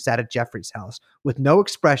to you sat at Jeffrey's house, with no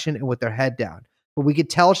expression and with their head down. But we could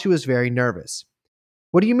tell she was very nervous.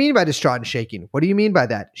 What do you mean by distraught and shaking? What do you mean by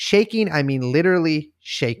that? Shaking, I mean literally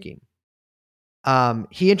shaking.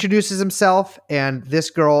 He introduces himself, and this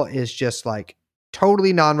girl is just like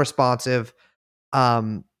totally non-responsive.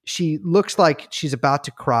 She looks like she's about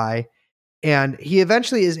to cry, and he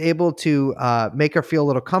eventually is able to make her feel a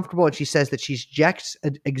little comfortable. And she says that she's Jack's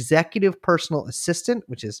executive personal assistant,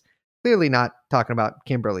 which is clearly not talking about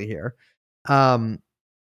Kimberly here.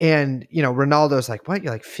 And Ronaldo's like, "What?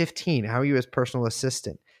 You're like 15. How are you his personal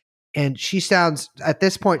assistant?" And she sounds, at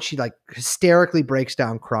this point, she like hysterically breaks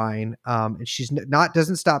down crying. And she's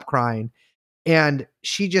doesn't stop crying. And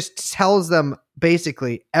she just tells them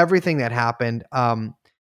basically everything that happened.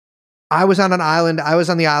 I was on an island. I was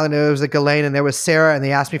on the island. It was like Ghislaine, and there was Sarah, and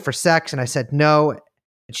they asked me for sex, and I said no.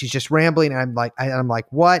 And she's just rambling, and I'm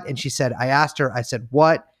like, what? And she said, I asked her, I said,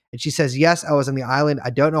 what? And she says, yes, I was on the island. I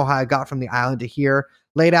don't know how I got from the island to here.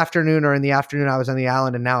 Late afternoon or in the afternoon, I was on the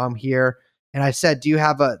island, and now I'm here. And I said, do you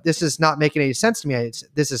have this is not making any sense to me.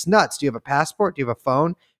 This is nuts. Do you have a passport? Do you have a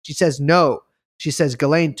phone? She says, no. She says,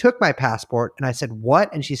 Ghislaine took my passport. And I said,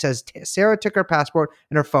 what? And she says, Sarah took her passport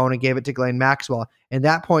and her phone and gave it to Ghislaine Maxwell. And at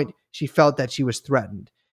that point, she felt that she was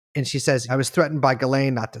threatened. And she says, I was threatened by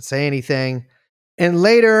Ghislaine not to say anything. And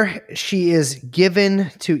later, she is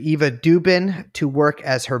given to Eva Dubin to work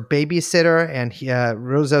as her babysitter. And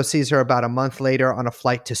Rizzo sees her about a month later on a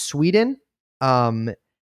flight to Sweden. She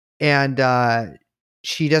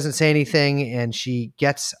doesn't say anything, and she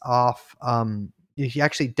gets off. He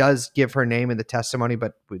actually does give her name in the testimony,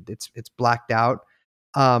 but it's blacked out.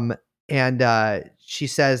 She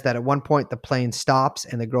says that at one point the plane stops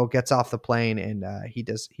and the girl gets off the plane, and he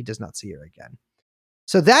does not see her again.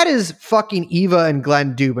 So that is fucking Eva and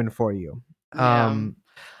Glenn Dubin for you. Yeah.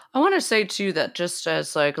 I want to say too that just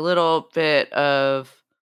as like a little bit of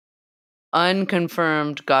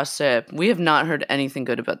unconfirmed gossip, we have not heard anything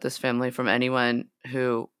good about this family from anyone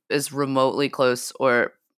who is remotely close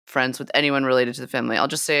or friends with anyone related to the family. I'll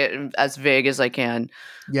just say it as vague as I can.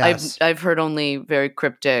 Yes. I've heard only very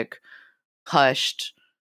cryptic, hushed,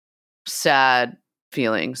 sad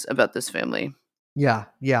feelings about this family. Yeah.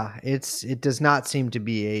 It does not seem to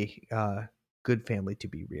be a good family to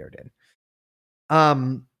be reared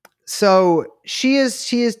in. So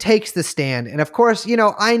she takes the stand, and of course,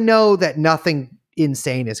 I know that nothing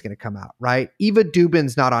insane is going to come out, right? Eva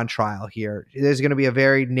Dubin's not on trial here. There's going to be a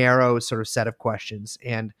very narrow sort of set of questions,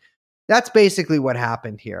 and that's basically what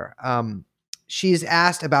happened here. She's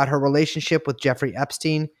asked about her relationship with Jeffrey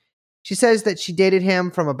Epstein. She says that she dated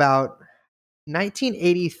him from about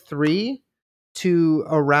 1983 to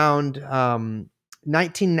around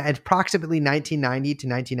approximately 1990 to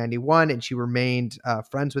 1991, and she remained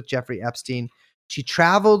friends with Jeffrey Epstein. She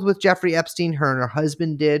traveled with Jeffrey Epstein. Her and her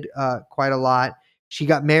husband did quite a lot. She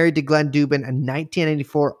got married to Glenn Dubin in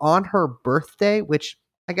 1994 on her birthday, which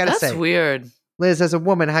I gotta say, That's weird. Liz, as a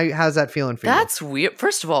woman, how's that feeling for you? That's weird.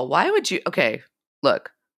 First of all, why would you? Okay,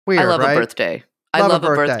 look, Weird, I love right? a birthday. I love a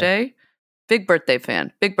birthday. Big birthday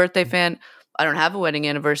fan. Big birthday fan. I don't have a wedding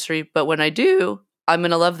anniversary, but when I do, I'm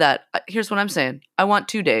going to love that. Here's what I'm saying. I want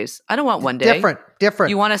 2 days. I don't want one day.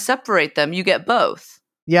 Different. You want to separate them. You get both.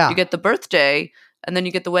 Yeah. You get the birthday and then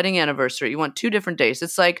you get the wedding anniversary. You want 2 different days.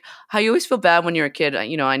 It's like how you always feel bad when you're a kid.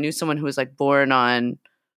 I knew someone who was like born on,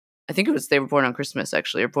 I think they were born on Christmas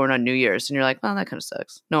actually, or born on New Year's. And you're like, well, that kind of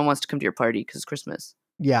sucks. No one wants to come to your party because it's Christmas.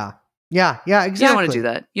 Yeah, exactly. You don't want to do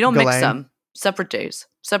that. You don't mix Ghislaine. them. Separate days.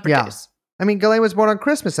 Yeah. Days. I mean, Ghislaine was born on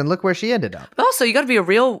Christmas, and look where she ended up. But also, you got to be a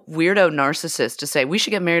real weirdo narcissist to say, we should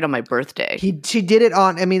get married on my birthday. She did it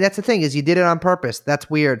on, that's the thing, is you did it on purpose. That's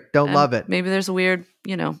weird. Don't And love it. Maybe there's a weird,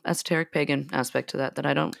 esoteric pagan aspect to that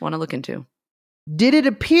I don't want to look into. Did it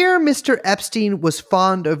appear Mr. Epstein was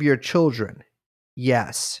fond of your children?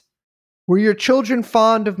 Yes. Were your children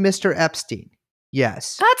fond of Mr. Epstein?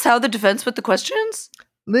 Yes. That's how the defense put the questions?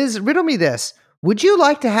 Liz, riddle me this. Would you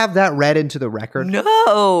like to have that read into the record?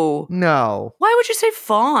 No. No. Why would you say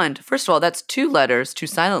fond? First of all, that's 2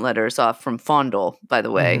 silent letters off from fondle, by the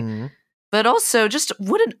way. Mhm. But also, just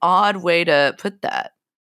what an odd way to put that.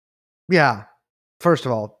 Yeah. First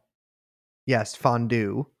of all, yes,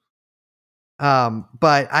 fondue.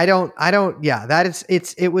 But I don't, yeah, that is,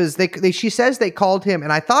 it was, she says they called him,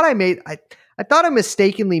 and I thought I thought I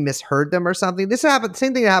mistakenly misheard them or something. This happened,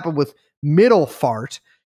 same thing that happened with Middle Fart,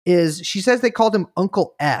 is she says they called him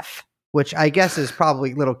Uncle F, which I guess is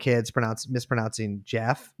probably little kids mispronouncing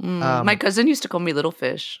Jeff. My cousin used to call me Little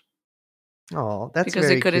Fish. Oh, that's because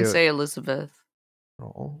very they couldn't cute. say Elizabeth.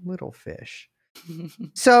 Oh, little fish.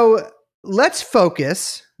 So let's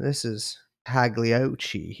focus. This is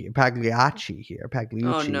Pagliacci here.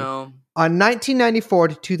 Oh no. On 1994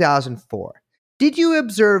 to 2004. Did you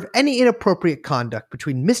observe any inappropriate conduct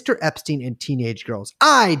between Mr. Epstein and teenage girls?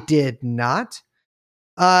 I did not.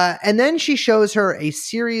 And then she shows her a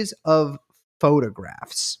series of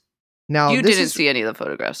photographs. Now, You didn't see any of the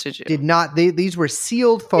photographs, did you? Did not. These were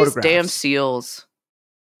sealed photographs. These damn seals.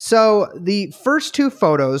 So the first 2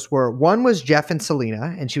 photos were, one was Jeff and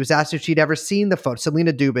Selena, and she was asked if she'd ever seen the photo.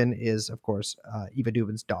 Selena Dubin is, of course, Eva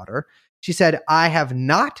Dubin's daughter. She said, I have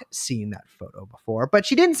not seen that photo before, but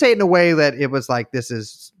she didn't say it in a way that it was like, this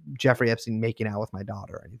is Jeffrey Epstein making out with my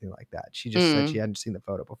daughter or anything like that. She just said she hadn't seen the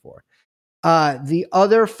photo before. The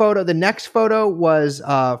other photo, the next photo was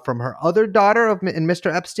from her other daughter and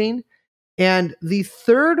Mr. Epstein. And the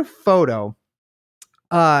third photo,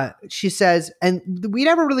 she says, and we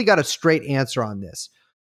never really got a straight answer on this.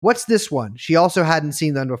 What's this one? She also hadn't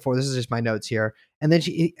seen them before. This is just my notes here. And then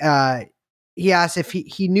he asked if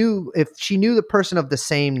she knew the person of the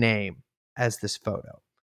same name as this photo.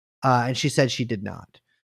 And she said she did not.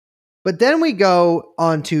 But then we go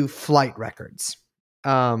on to flight records.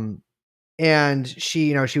 And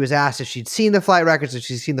she was asked if she'd seen the flight records, if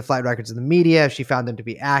she'd seen the flight records in the media, if she found them to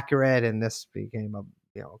be accurate. And this became a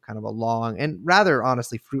kind of a long and rather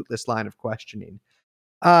honestly fruitless line of questioning.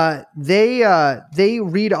 They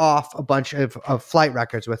read off a bunch of flight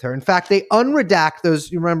records with her. In fact, they unredact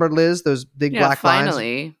those. You remember, Liz, those big black lines?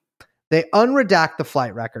 Finally. They unredact the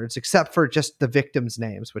flight records except for just the victims'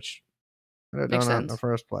 names, which I don't know in the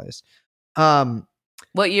first place.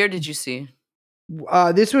 What year did you see?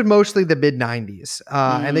 This was mostly the mid-90s.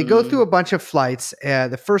 And they go through a bunch of flights.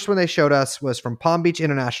 The first one they showed us was from Palm Beach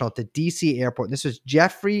International to DC Airport. This was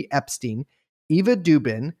Jeffrey Epstein, Eva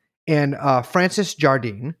Dubin, and Francis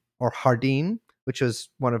Jardine, or Hardin. which was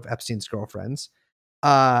one of Epstein's girlfriends.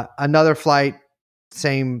 Another flight,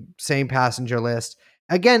 same passenger list.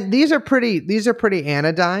 Again, these are pretty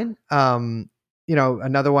anodyne.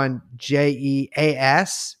 Another one,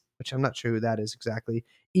 JEAS, which I'm not sure who that is exactly.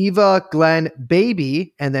 Eva, Glenn,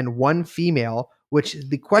 baby, and then one female, which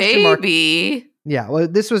the question mark. Baby. Yeah, well,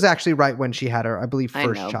 this was actually right when she had her, I believe, I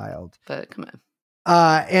first know. child. But come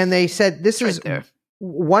on. And they said this It's is right there.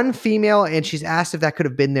 one female, and she's asked if that could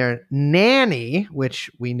have been their nanny, which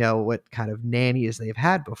we know what kind of nannies they've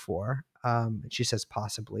had before. She says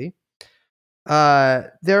possibly.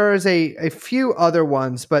 There is a few other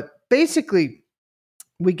ones, but basically,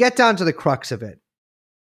 we get down to the crux of it.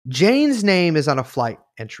 Jane's name is on a flight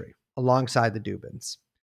entry alongside the Dubins.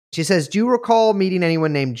 She says, "Do you recall meeting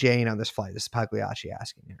anyone named Jane on this flight?" This is Pagliacci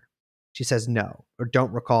asking her. She says no, or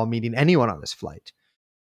don't recall meeting anyone on this flight.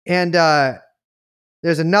 And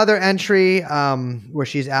there's another entry where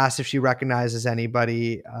she's asked if she recognizes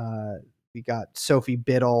anybody. We got Sophie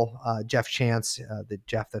Biddle, Jeff Chance, the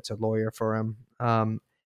Jeff that's a lawyer for him. And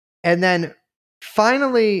then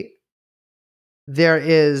finally, there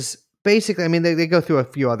is basically, I mean, they go through a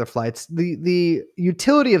few other flights. The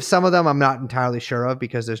utility of some of them I'm not entirely sure of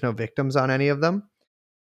because there's no victims on any of them.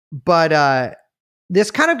 But this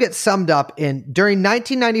kind of gets summed up in during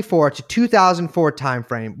 1994 to 2004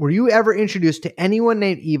 timeframe. Were you ever introduced to anyone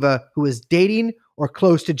named Eva who was dating or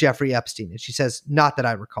close to Jeffrey Epstein? And she says, not that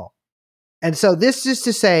I recall. And so this is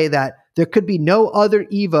to say that there could be no other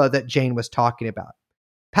Eva that Jane was talking about.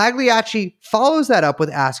 Pagliacci follows that up with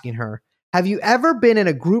asking her, have you ever been in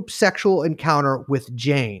a group sexual encounter with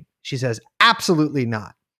Jane? She says, absolutely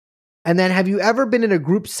not. And then, have you ever been in a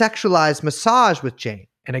group sexualized massage with Jane?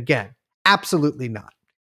 And again, absolutely not.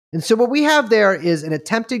 And so what we have there is an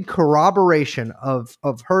attempted corroboration of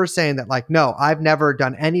her saying that, like, no, I've never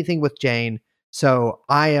done anything with Jane, so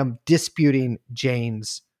I am disputing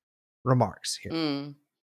Jane's remarks here. Mm.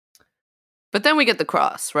 But then we get the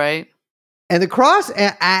cross, right? And the cross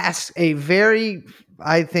asks a very,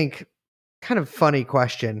 I think, kind of funny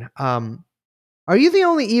question. Are you the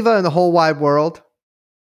only Eva in the whole wide world?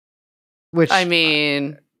 Which, I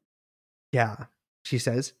mean, yeah, she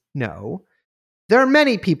says, no. There are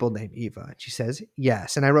many people named Eva. And she says,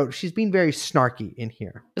 yes. And I wrote, she's being very snarky in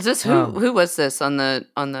here. is this who was this on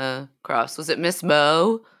the cross? Was it Miss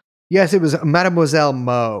Mo? Yes, it was Mademoiselle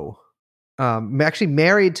Mo. Actually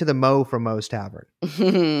married to the Mo from Mo's Tavern.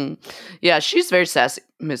 Yeah, she's very sassy,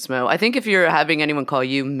 Miss Mo. I think if you're having anyone call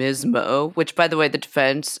you Ms. Mo, which, by the way, the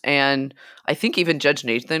defense and I think even Judge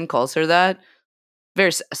Nathan calls her that,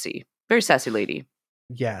 very sassy lady.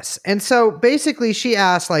 Yes. And so basically she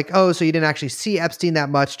asked, like, oh, so you didn't actually see Epstein that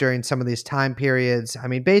much during some of these time periods. I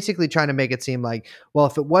mean, basically trying to make it seem like, well,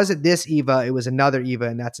 if it wasn't this Eva, it was another Eva,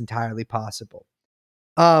 and that's entirely possible.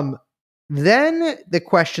 Then the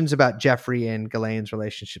questions about Jeffrey and Ghislaine's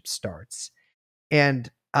relationship starts. And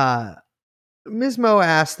Ms. Mo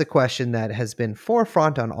asked the question that has been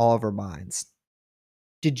forefront on all of her minds.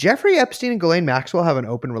 Did Jeffrey Epstein and Ghislaine Maxwell have an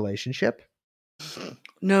open relationship?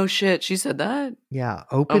 No shit, she said that? Yeah,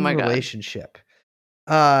 open my God. relationship.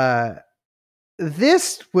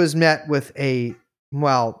 This was met with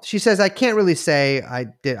she says, I can't really say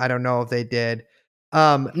I don't know if they did.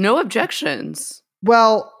 No objections.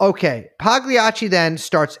 Well, okay. Pagliacci then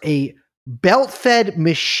starts a belt-fed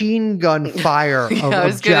machine gun fire of I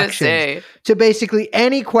was gonna objections say. to basically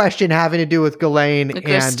any question having to do with Ghislaine Like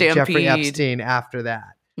a and Jeffrey stampede. Epstein after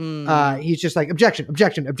that. Mm. He's just like, objection.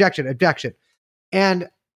 And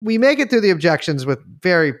we make it through the objections with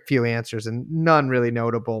very few answers and none really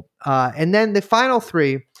notable. And then the final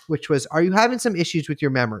three, which was, are you having some issues with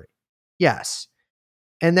your memory? Yes.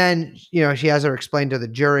 And then, she has her explain to the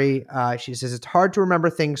jury. She says it's hard to remember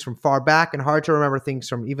things from far back and hard to remember things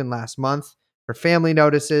from even last month. Her family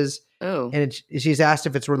notices. Oh. And she's asked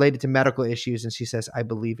if it's related to medical issues. And she says, I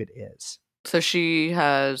believe it is. So she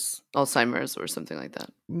has Alzheimer's or something like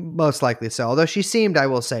that. Most likely so. Although she seemed, I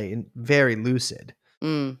will say, very lucid.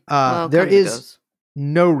 Well, There comes and is goes.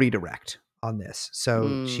 no redirect on this. So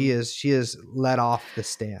Mm. she is let off the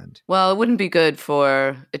stand. Well, it wouldn't be good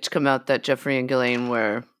for it to come out that Jeffrey and Ghislaine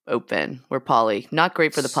were poly. Not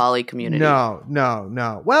great for the poly community.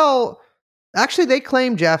 No. Well, actually, they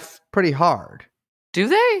claim Jeff pretty hard. Do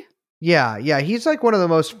they? Yeah. He's like one of the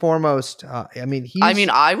most foremost. I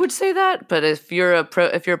would say that, but if you're a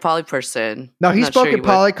poly person, No, I'm he not spoke sure at you would.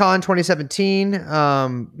 PolyCon 2017.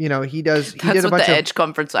 He does. He That's did a what bunch the of Edge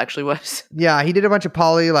conference actually was. Yeah, he did a bunch of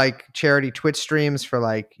poly charity Twitch streams for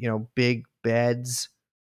big beds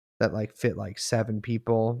that fit 7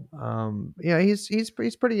 people. He's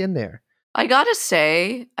pretty in there. I gotta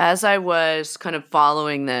say, as I was kind of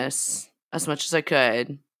following this, as much as I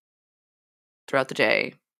could throughout the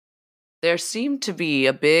day, there seemed to be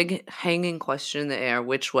a big hanging question in the air,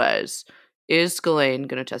 which was, is Ghislaine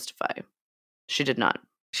going to testify? She did not.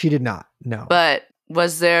 She did not. No. But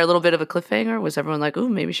was there a little bit of a cliffhanger? Was everyone like, ooh,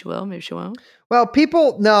 maybe she will, maybe she won't? Well,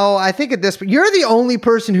 I think at this point, you're the only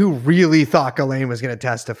person who really thought Ghislaine was going to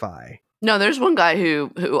testify. No, there's one guy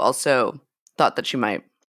who also thought that she might.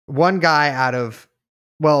 One guy out of,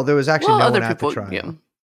 well, there was actually no other one at the people, trial. yeah,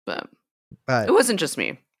 but But it wasn't just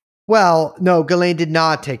me. well, no, Ghislaine did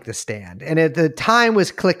not take the stand. And at the time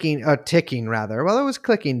was ticking rather. Well, it was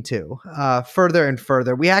clicking too, further and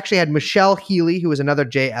further. We actually had Michelle Healy, who was another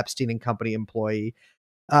J. Epstein and Company employee.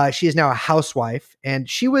 She is now a housewife, and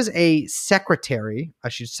she was a secretary.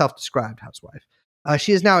 She's self-described housewife.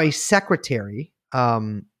 She is now a secretary,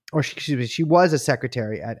 she was a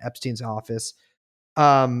secretary at Epstein's office.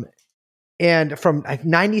 And from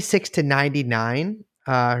 96 to 99,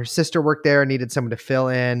 her sister worked there and needed someone to fill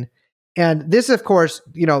in. And this, of course,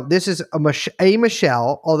 this is a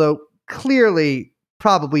Michelle, although clearly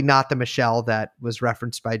probably not the Michelle that was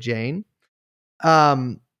referenced by Jane.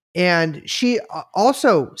 And she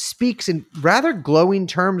also speaks in rather glowing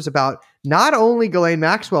terms about not only Ghislaine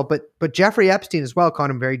Maxwell, but Jeffrey Epstein as well,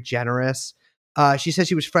 calling him very generous. She says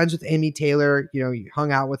she was friends with Amy Taylor,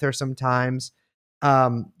 hung out with her sometimes.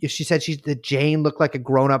 She said that Jane looked like a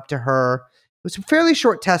grown-up to her. It was a fairly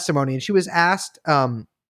short testimony, and she was asked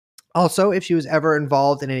also if she was ever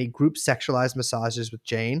involved in any group sexualized massages with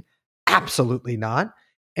Jane. Absolutely not.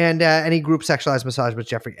 And any group sexualized massage with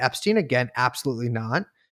Jeffrey Epstein? Again, absolutely not.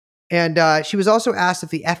 And she was also asked if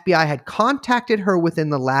the FBI had contacted her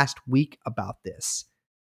within the last week about this.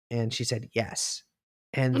 And she said yes.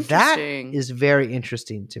 And that is very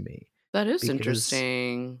interesting to me. That is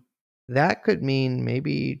interesting. That could mean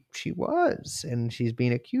maybe she was, and she's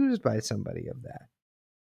being accused by somebody of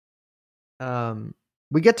that.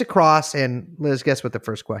 We get to cross, and Liz, guess what the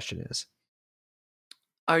first question is?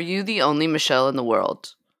 Are you the only Michelle in the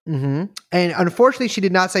world? Mm-hmm. And unfortunately, she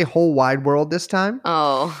did not say whole wide world this time.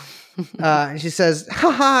 Oh. She says,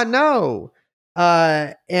 haha, no.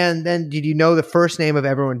 And then, did you know the first name of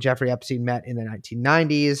everyone Jeffrey Epstein met in the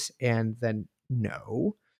 1990s? And then,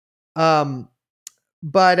 no.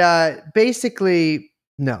 But basically,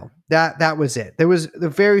 no. That was it. There was a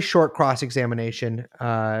very short cross-examination.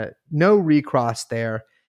 No recross there.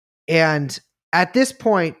 And at this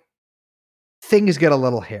point, things get a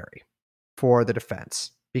little hairy for the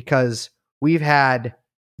defense because we've had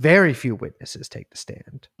very few witnesses take the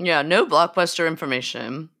stand. Yeah, no blockbuster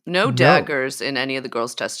information, no daggers in any of the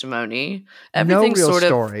girls' testimony. Everything's no real sort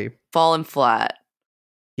story. of fallen flat.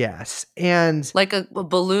 Yes, and like a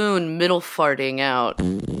balloon middle farting out.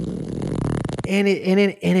 And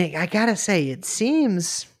it, I gotta say, it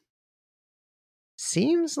seems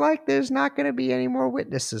like there's not going to be any more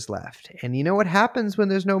witnesses left. And you know what happens when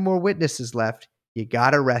there's no more witnesses left? You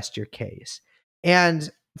gotta rest your case. And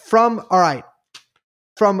from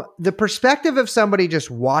the perspective of somebody just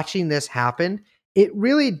watching this happen, it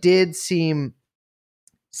really did seem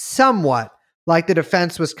somewhat like the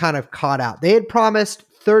defense was kind of caught out. They had promised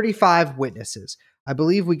 35 witnesses. I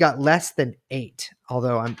believe we got less than 8,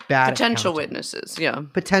 although I'm bad at Potential counting. witnesses, yeah.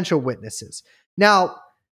 Potential witnesses. Now,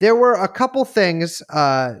 there were a couple things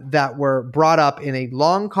that were brought up in a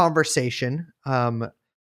long conversation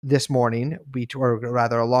this morning, or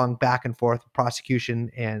rather a long back and forth with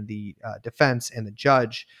prosecution and the defense and the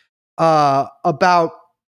judge about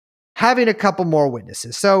having a couple more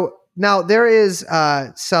witnesses. So now there is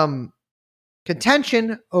some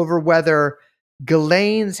contention over whether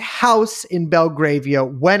Ghislaine's house in Belgravia,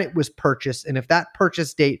 when it was purchased, and if that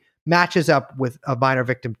purchase date matches up with a minor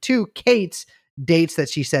victim 2, Kate's dates that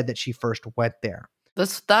she said that she first went there.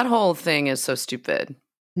 That whole thing is so stupid.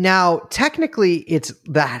 Now, technically,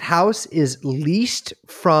 that house is leased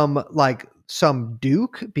from like some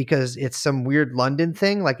duke because it's some weird London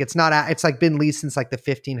thing. Like it's like been leased since like the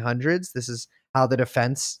 1500s. This is how the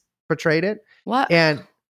defense portrayed it. What? And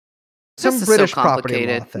some this is British so property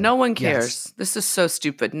law thing. No one cares. Yes. This is so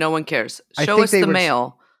stupid. No one cares. I Show think us the they were-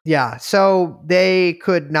 mail. Yeah. So they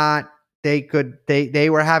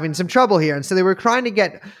were having some trouble here. And so they were trying to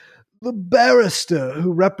get the barrister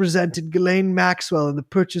who represented Ghislaine Maxwell in the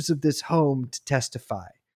purchase of this home to testify.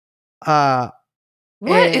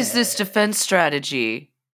 What is this defense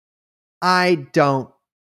strategy? I don't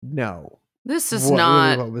know. This is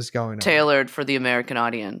not what was going on. Tailored for the American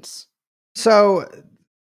audience. So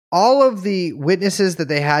all of the witnesses that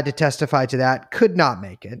they had to testify to that could not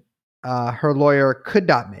make it. Her lawyer could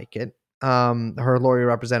not make it. Her lawyer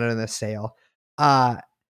represented in this sale.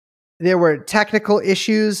 there were technical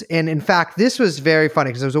issues, and in fact, this was very funny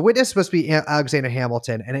because there was a witness supposed to be Alexander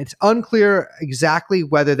Hamilton, and it's unclear exactly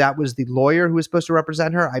whether that was the lawyer who was supposed to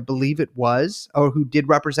represent her. I believe it was, or who did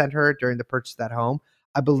represent her during the purchase of that home.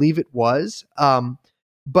 I believe it was.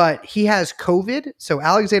 But he has COVID, so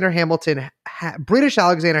Alexander Hamilton, British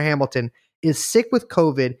Alexander Hamilton, is sick with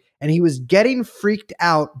COVID, and he was getting freaked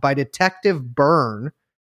out by Detective Byrne,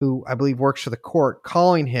 who I believe works for the court,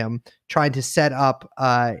 calling him, trying to set up Oh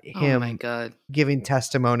my him god. giving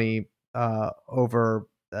testimony over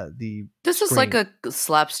the This was like screen. a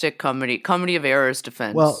slapstick comedy of errors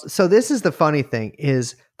defense. Well, so this is the funny thing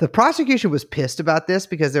is the prosecution was pissed about this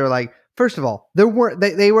because they were like, first of all, they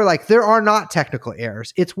were like, there are not technical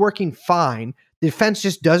errors. It's working fine. The defense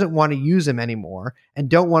just doesn't want to use him anymore and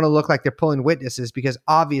don't want to look like they're pulling witnesses because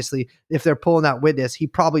obviously if they're pulling that witness, he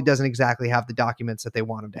probably doesn't exactly have the documents that they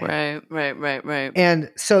want him to have. right.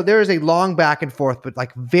 And so there is a long back and forth, but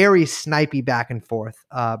like very snipey back and forth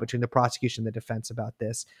between the prosecution and the defense about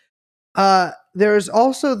this. There's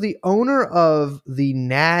also the owner of the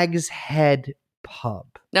Nag's Head pub.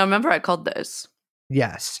 Now remember I called this.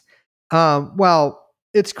 Yes. Well,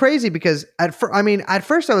 it's crazy because at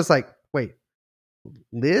first I was like, wait,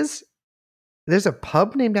 Liz? There's a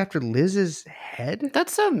pub named after Liz's head?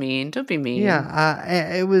 That's so mean. Don't be mean.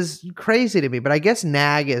 Yeah, it was crazy to me, but I guess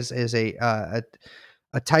Nag is a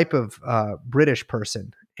type of British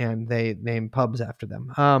person, and they name pubs after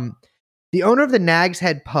them. The owner of the Nag's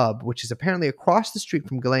Head pub, which is apparently across the street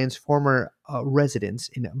from Ghislaine's former residence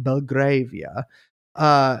in Belgravia,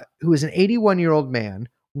 who is an 81-year-old man,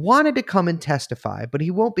 wanted to come and testify, but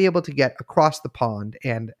he won't be able to get across the pond.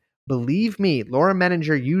 And believe me, Laura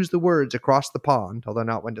Menninger used the words across the pond, although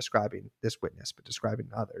not when describing this witness, but describing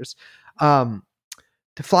others, to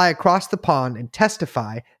fly across the pond and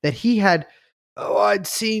testify that he had, I'd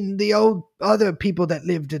seen the old other people that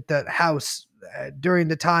lived at the house during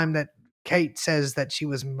the time that Kate says that she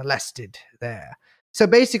was molested there. So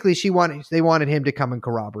basically they wanted him to come and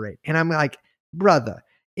corroborate. And I'm like, brother,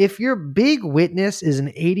 if your big witness is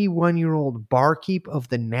an 81-year-old barkeep of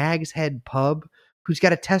the Nag's Head pub who's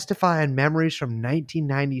got to testify on memories from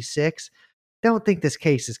 1996, don't think this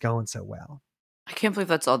case is going so well. I can't believe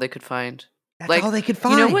that's all they could find. That's all they could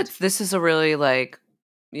find. You know what? This is a really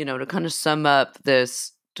to kind of sum up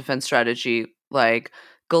this defense strategy,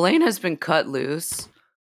 Ghislaine has been cut loose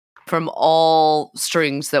from all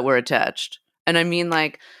strings that were attached. And I mean,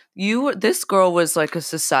 this girl was like a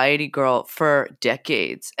society girl for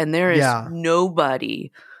decades, and there is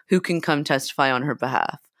nobody who can come testify on her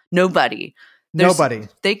behalf. Nobody.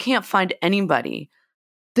 They can't find anybody.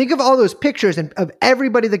 Think of all those pictures of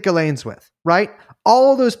everybody that Ghislaine's with, right?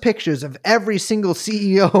 All those pictures of every single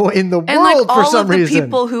CEO in the world for some reason. And all of the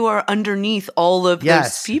people who are underneath all of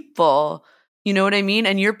those people. You know what I mean?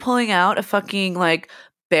 And you're pulling out a fucking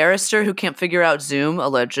barrister who can't figure out Zoom,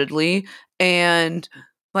 allegedly, and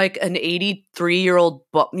an 83-year-old,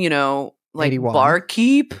 81.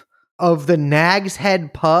 barkeep of the Nag's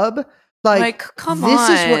Head pub. Come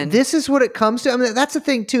on. This is what it comes to. I mean, that's the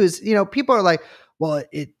thing too, is, people are like, well,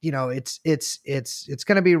 it's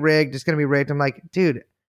going to be rigged. It's going to be rigged. I'm like, dude,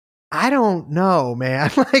 I don't know,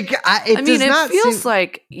 man. It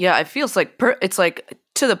feels it's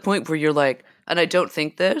to the point where you're like, and I don't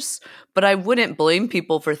think this, but I wouldn't blame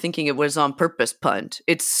people for thinking it was on purpose punt.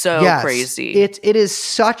 It's so crazy. It is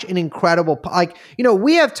such an incredible,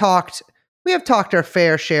 we have talked our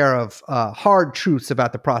fair share of hard truths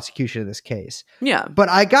about the prosecution of this case. Yeah. But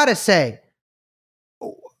I gotta say,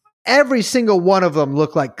 every single one of them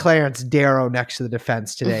looked like Clarence Darrow next to the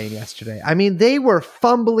defense today and yesterday. I mean, they were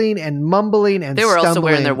fumbling and mumbling and they were stumbling. Also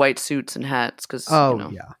wearing their white suits and hats because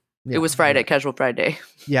it was Friday, Casual Friday.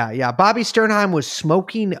 Yeah. Bobby Sternheim was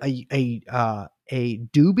smoking a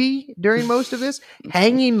doobie during most of this,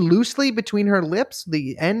 hanging loosely between her lips,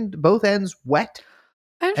 both ends wet,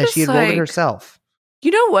 as she had rolled it herself.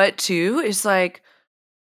 You know what, too? Is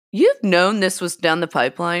you've known this was down the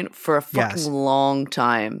pipeline for a fucking long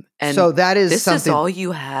time. And so that is this something, is all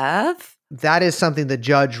you have? That is something the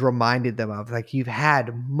judge reminded them of. You've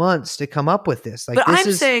had months to come up with this. But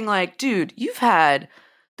I'm saying, dude, you've had...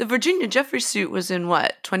 The Virginia Jeffrey suit was in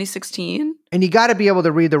what, 2016? And you got to be able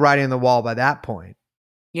to read the writing on the wall by that point.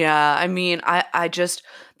 Yeah, I mean, I just,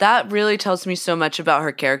 that really tells me so much about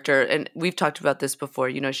her character. And we've talked about this before.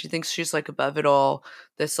 She thinks she's above it all.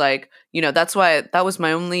 This that's why that was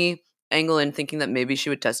my only angle in thinking that maybe she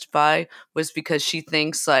would testify, was because she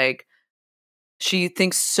thinks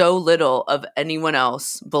so little of anyone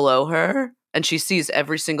else below her. And she sees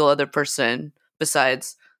every single other person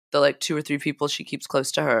besides the 2 or 3 people she keeps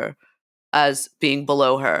close to her as being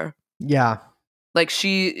below her. Yeah. Like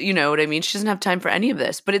she, you know what I mean? She doesn't have time for any of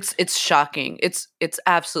this. But it's shocking. It's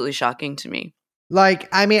absolutely shocking to me. Like,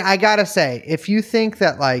 I mean, I gotta say, if you think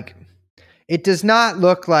that like it does not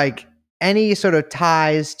look like any sort of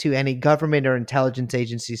ties to any government or intelligence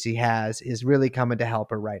agencies he has is really coming to help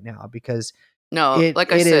her right now, because No,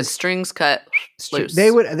 like I it said, is strings cut loose. they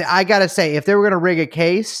would. I gotta say, if they were going to rig a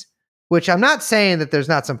case, which I'm not saying that there's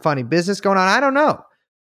not some funny business going on, I don't know,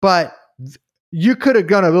 but you could have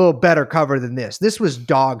done a little better cover than this. This was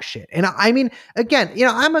dog shit. And I mean, again, you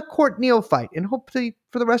know, I'm a court neophyte and hopefully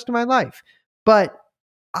for the rest of my life, but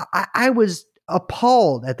I was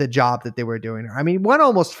appalled at the job that they were doing her. I mean, one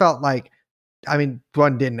almost felt like, I mean,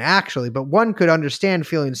 one didn't actually, but one could understand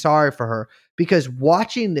feeling sorry for her, because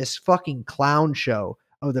watching this fucking clown show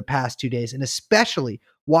of the past 2 days, and especially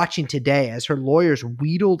watching today as her lawyers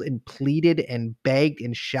wheedled and pleaded and begged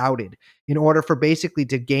and shouted in order for basically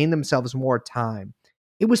to gain themselves more time.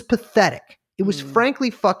 It was pathetic. It was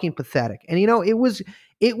frankly fucking pathetic. And, you know, it was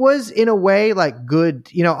in a way like good,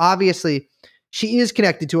 you know, obviously she is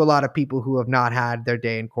connected to a lot of people who have not had their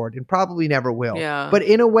day in court and probably never will. Yeah. But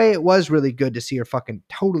in a way, it was really good to see her fucking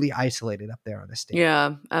totally isolated up there on the stage.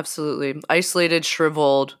 Yeah, absolutely. Isolated,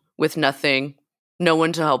 shriveled, with nothing. No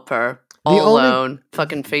one to help her. All alone,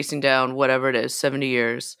 fucking facing down whatever it is, 70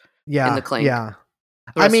 years in the clink. Yeah.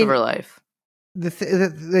 The rest of her life.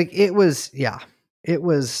 It was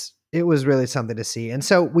really something to see. And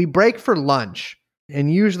so we break for lunch,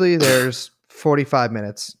 and usually there's 45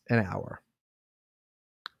 minutes, an hour.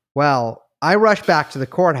 Well, I rush back to the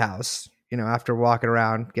courthouse, you know, after walking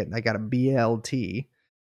around, I got a BLT.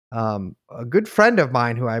 A good friend of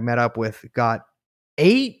mine who I met up with got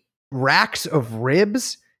 8 racks of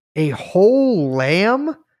ribs, a whole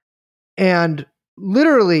lamb, and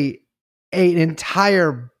literally an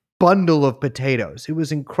entire bundle of potatoes. It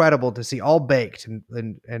was incredible to see, all baked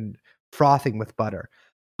and frothing with butter.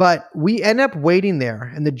 But we end up waiting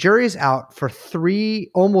there, and the jury's out for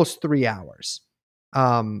almost 3 hours.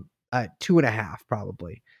 2.5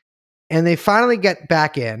 probably. And they finally get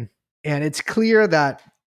back in, and it's clear that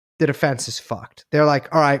the defense is fucked. They're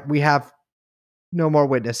like, all right, we have no more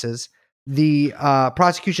witnesses. The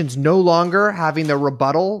prosecution's no longer having the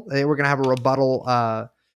rebuttal. They were going to have a rebuttal,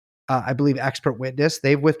 I believe, expert witness.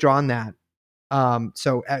 They've withdrawn that.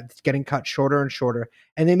 So it's getting cut shorter and shorter.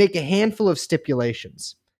 And they make a handful of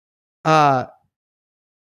stipulations. One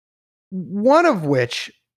of which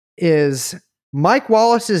is Mike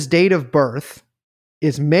Wallace's date of birth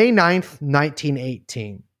is May 9th,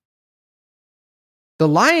 1918. The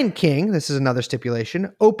Lion King, this is another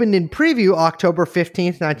stipulation, opened in preview October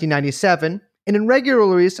 15th, 1997, and in regular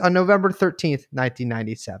release on November 13th,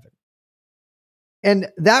 1997. And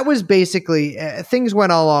that was basically, things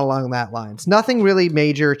went all along that lines. Nothing really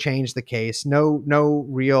major changed the case. No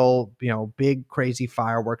real, you know, big crazy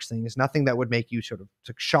fireworks things. Nothing that would make you sort of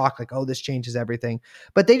shocked, like, oh, this changes everything.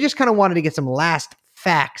 But they just kind of wanted to get some last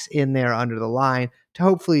facts in there under the line to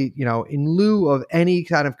hopefully, you know, in lieu of any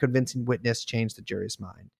kind of convincing witness, change the jury's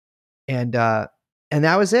mind. And that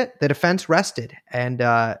was it. The defense rested. And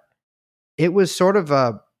it was sort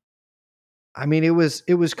of it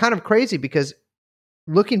was kind of crazy, because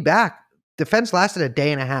looking back, defense lasted a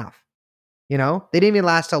day and a half. You know, they didn't even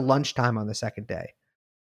last till lunchtime on the second day.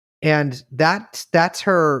 And that's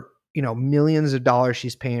her, you know, millions of dollars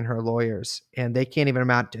she's paying her lawyers, and they can't even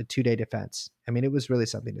amount to a 2-day defense. I mean, it was really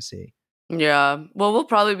something to see. Yeah. Well, we'll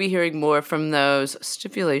probably be hearing more from those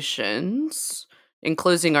stipulations in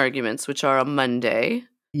closing arguments, which are on Monday.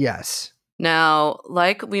 Yes. Now,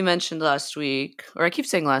 like we mentioned last week, or I keep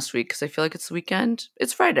saying last week because I feel like it's the weekend.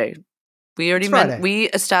 It's Friday. We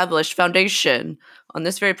established foundation on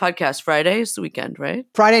this very podcast. Friday is the weekend, right?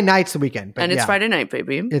 Friday night's the weekend. And it's Friday night,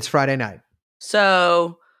 baby. It's Friday night.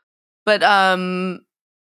 So, but I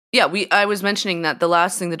was mentioning that the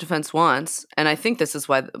last thing the defense wants, and I think this is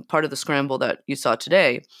why part of the scramble that you saw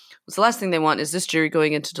today was the last thing they want is this jury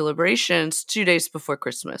going into deliberations 2 days before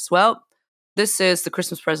Christmas. Well, this is the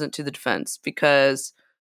Christmas present to the defense, because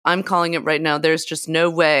I'm calling it right now. There's just no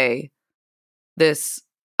way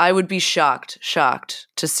I would be shocked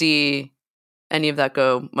to see any of that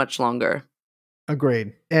go much longer.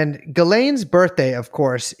 Agreed. And Ghislaine's birthday, of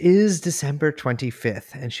course, is December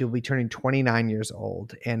 25th, and she'll be turning 29 years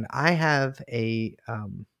old. And I have a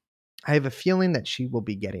feeling that she will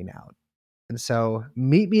be getting out. And so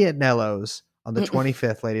meet me at Nello's on the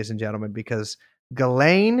 25th, ladies and gentlemen, because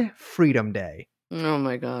Ghislaine Freedom Day. Oh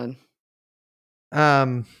my God.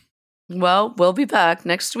 Well, we'll be back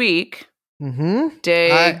next week. Mm-hmm.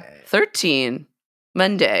 Day 13,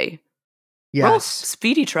 Monday. Yes. Real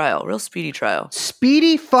speedy trial.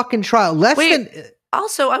 Speedy fucking trial.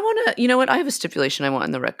 Also, I want to, you know what? I have a stipulation I want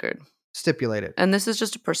in the record. Stipulate it. And this is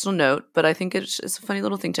just a personal note, but I think it's a funny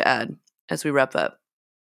little thing to add as we wrap up.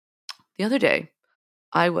 The other day,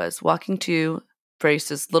 I was walking to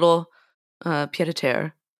Brace's little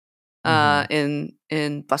pied-à-terre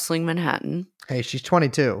in bustling Manhattan. Hey, she's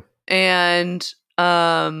 22. And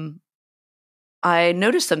I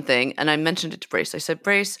noticed something, and I mentioned it to Brace. I said,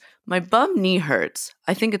 Brace, my bum knee hurts.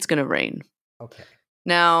 I think it's going to rain. Okay.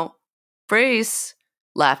 Now, Brace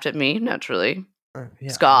laughed at me, naturally.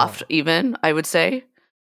 Yeah, Scoffed, even, I would say.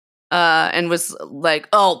 And was like,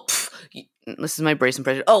 oh, this is my Brace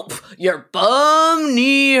impression. Oh, your bum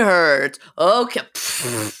knee hurts. Okay,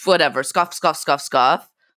 whatever. Scoff, scoff, scoff, scoff.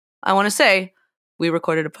 I want to say, we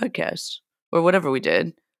recorded a podcast, or whatever we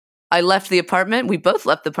did. I left the apartment. We both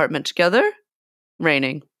left the apartment together.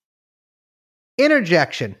 Raining.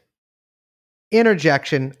 Interjection.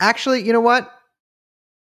 Actually, you know what?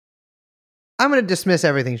 I'm going to dismiss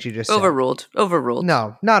everything she just said. Overruled.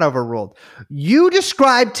 No, not overruled. You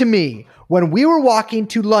described to me when we were walking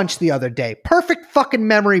to lunch the other day, perfect fucking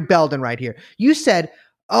memory, Belden, right here. You said,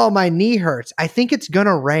 oh, my knee hurts. I think it's going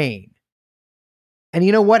to rain. And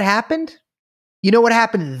you know what happened? You know what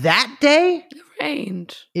happened that day? It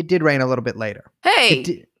rained. It did rain a little bit later.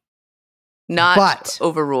 Hey, not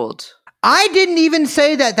overruled. I didn't even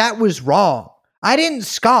say that was wrong. I didn't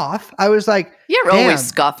scoff. I was like, you're damn. Always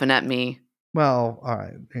scoffing at me. Well, all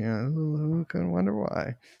right. Yeah, who can wonder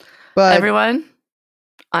why? But everyone,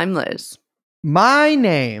 I'm Liz. My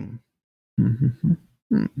name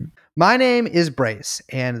is Brace,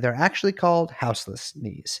 and they're actually called Houseless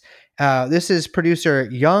Knees. This is producer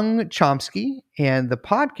Young Chomsky, and the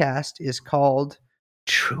podcast is called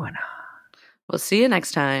True Enough. We'll see you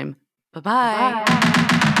next time. Bye-bye. Bye.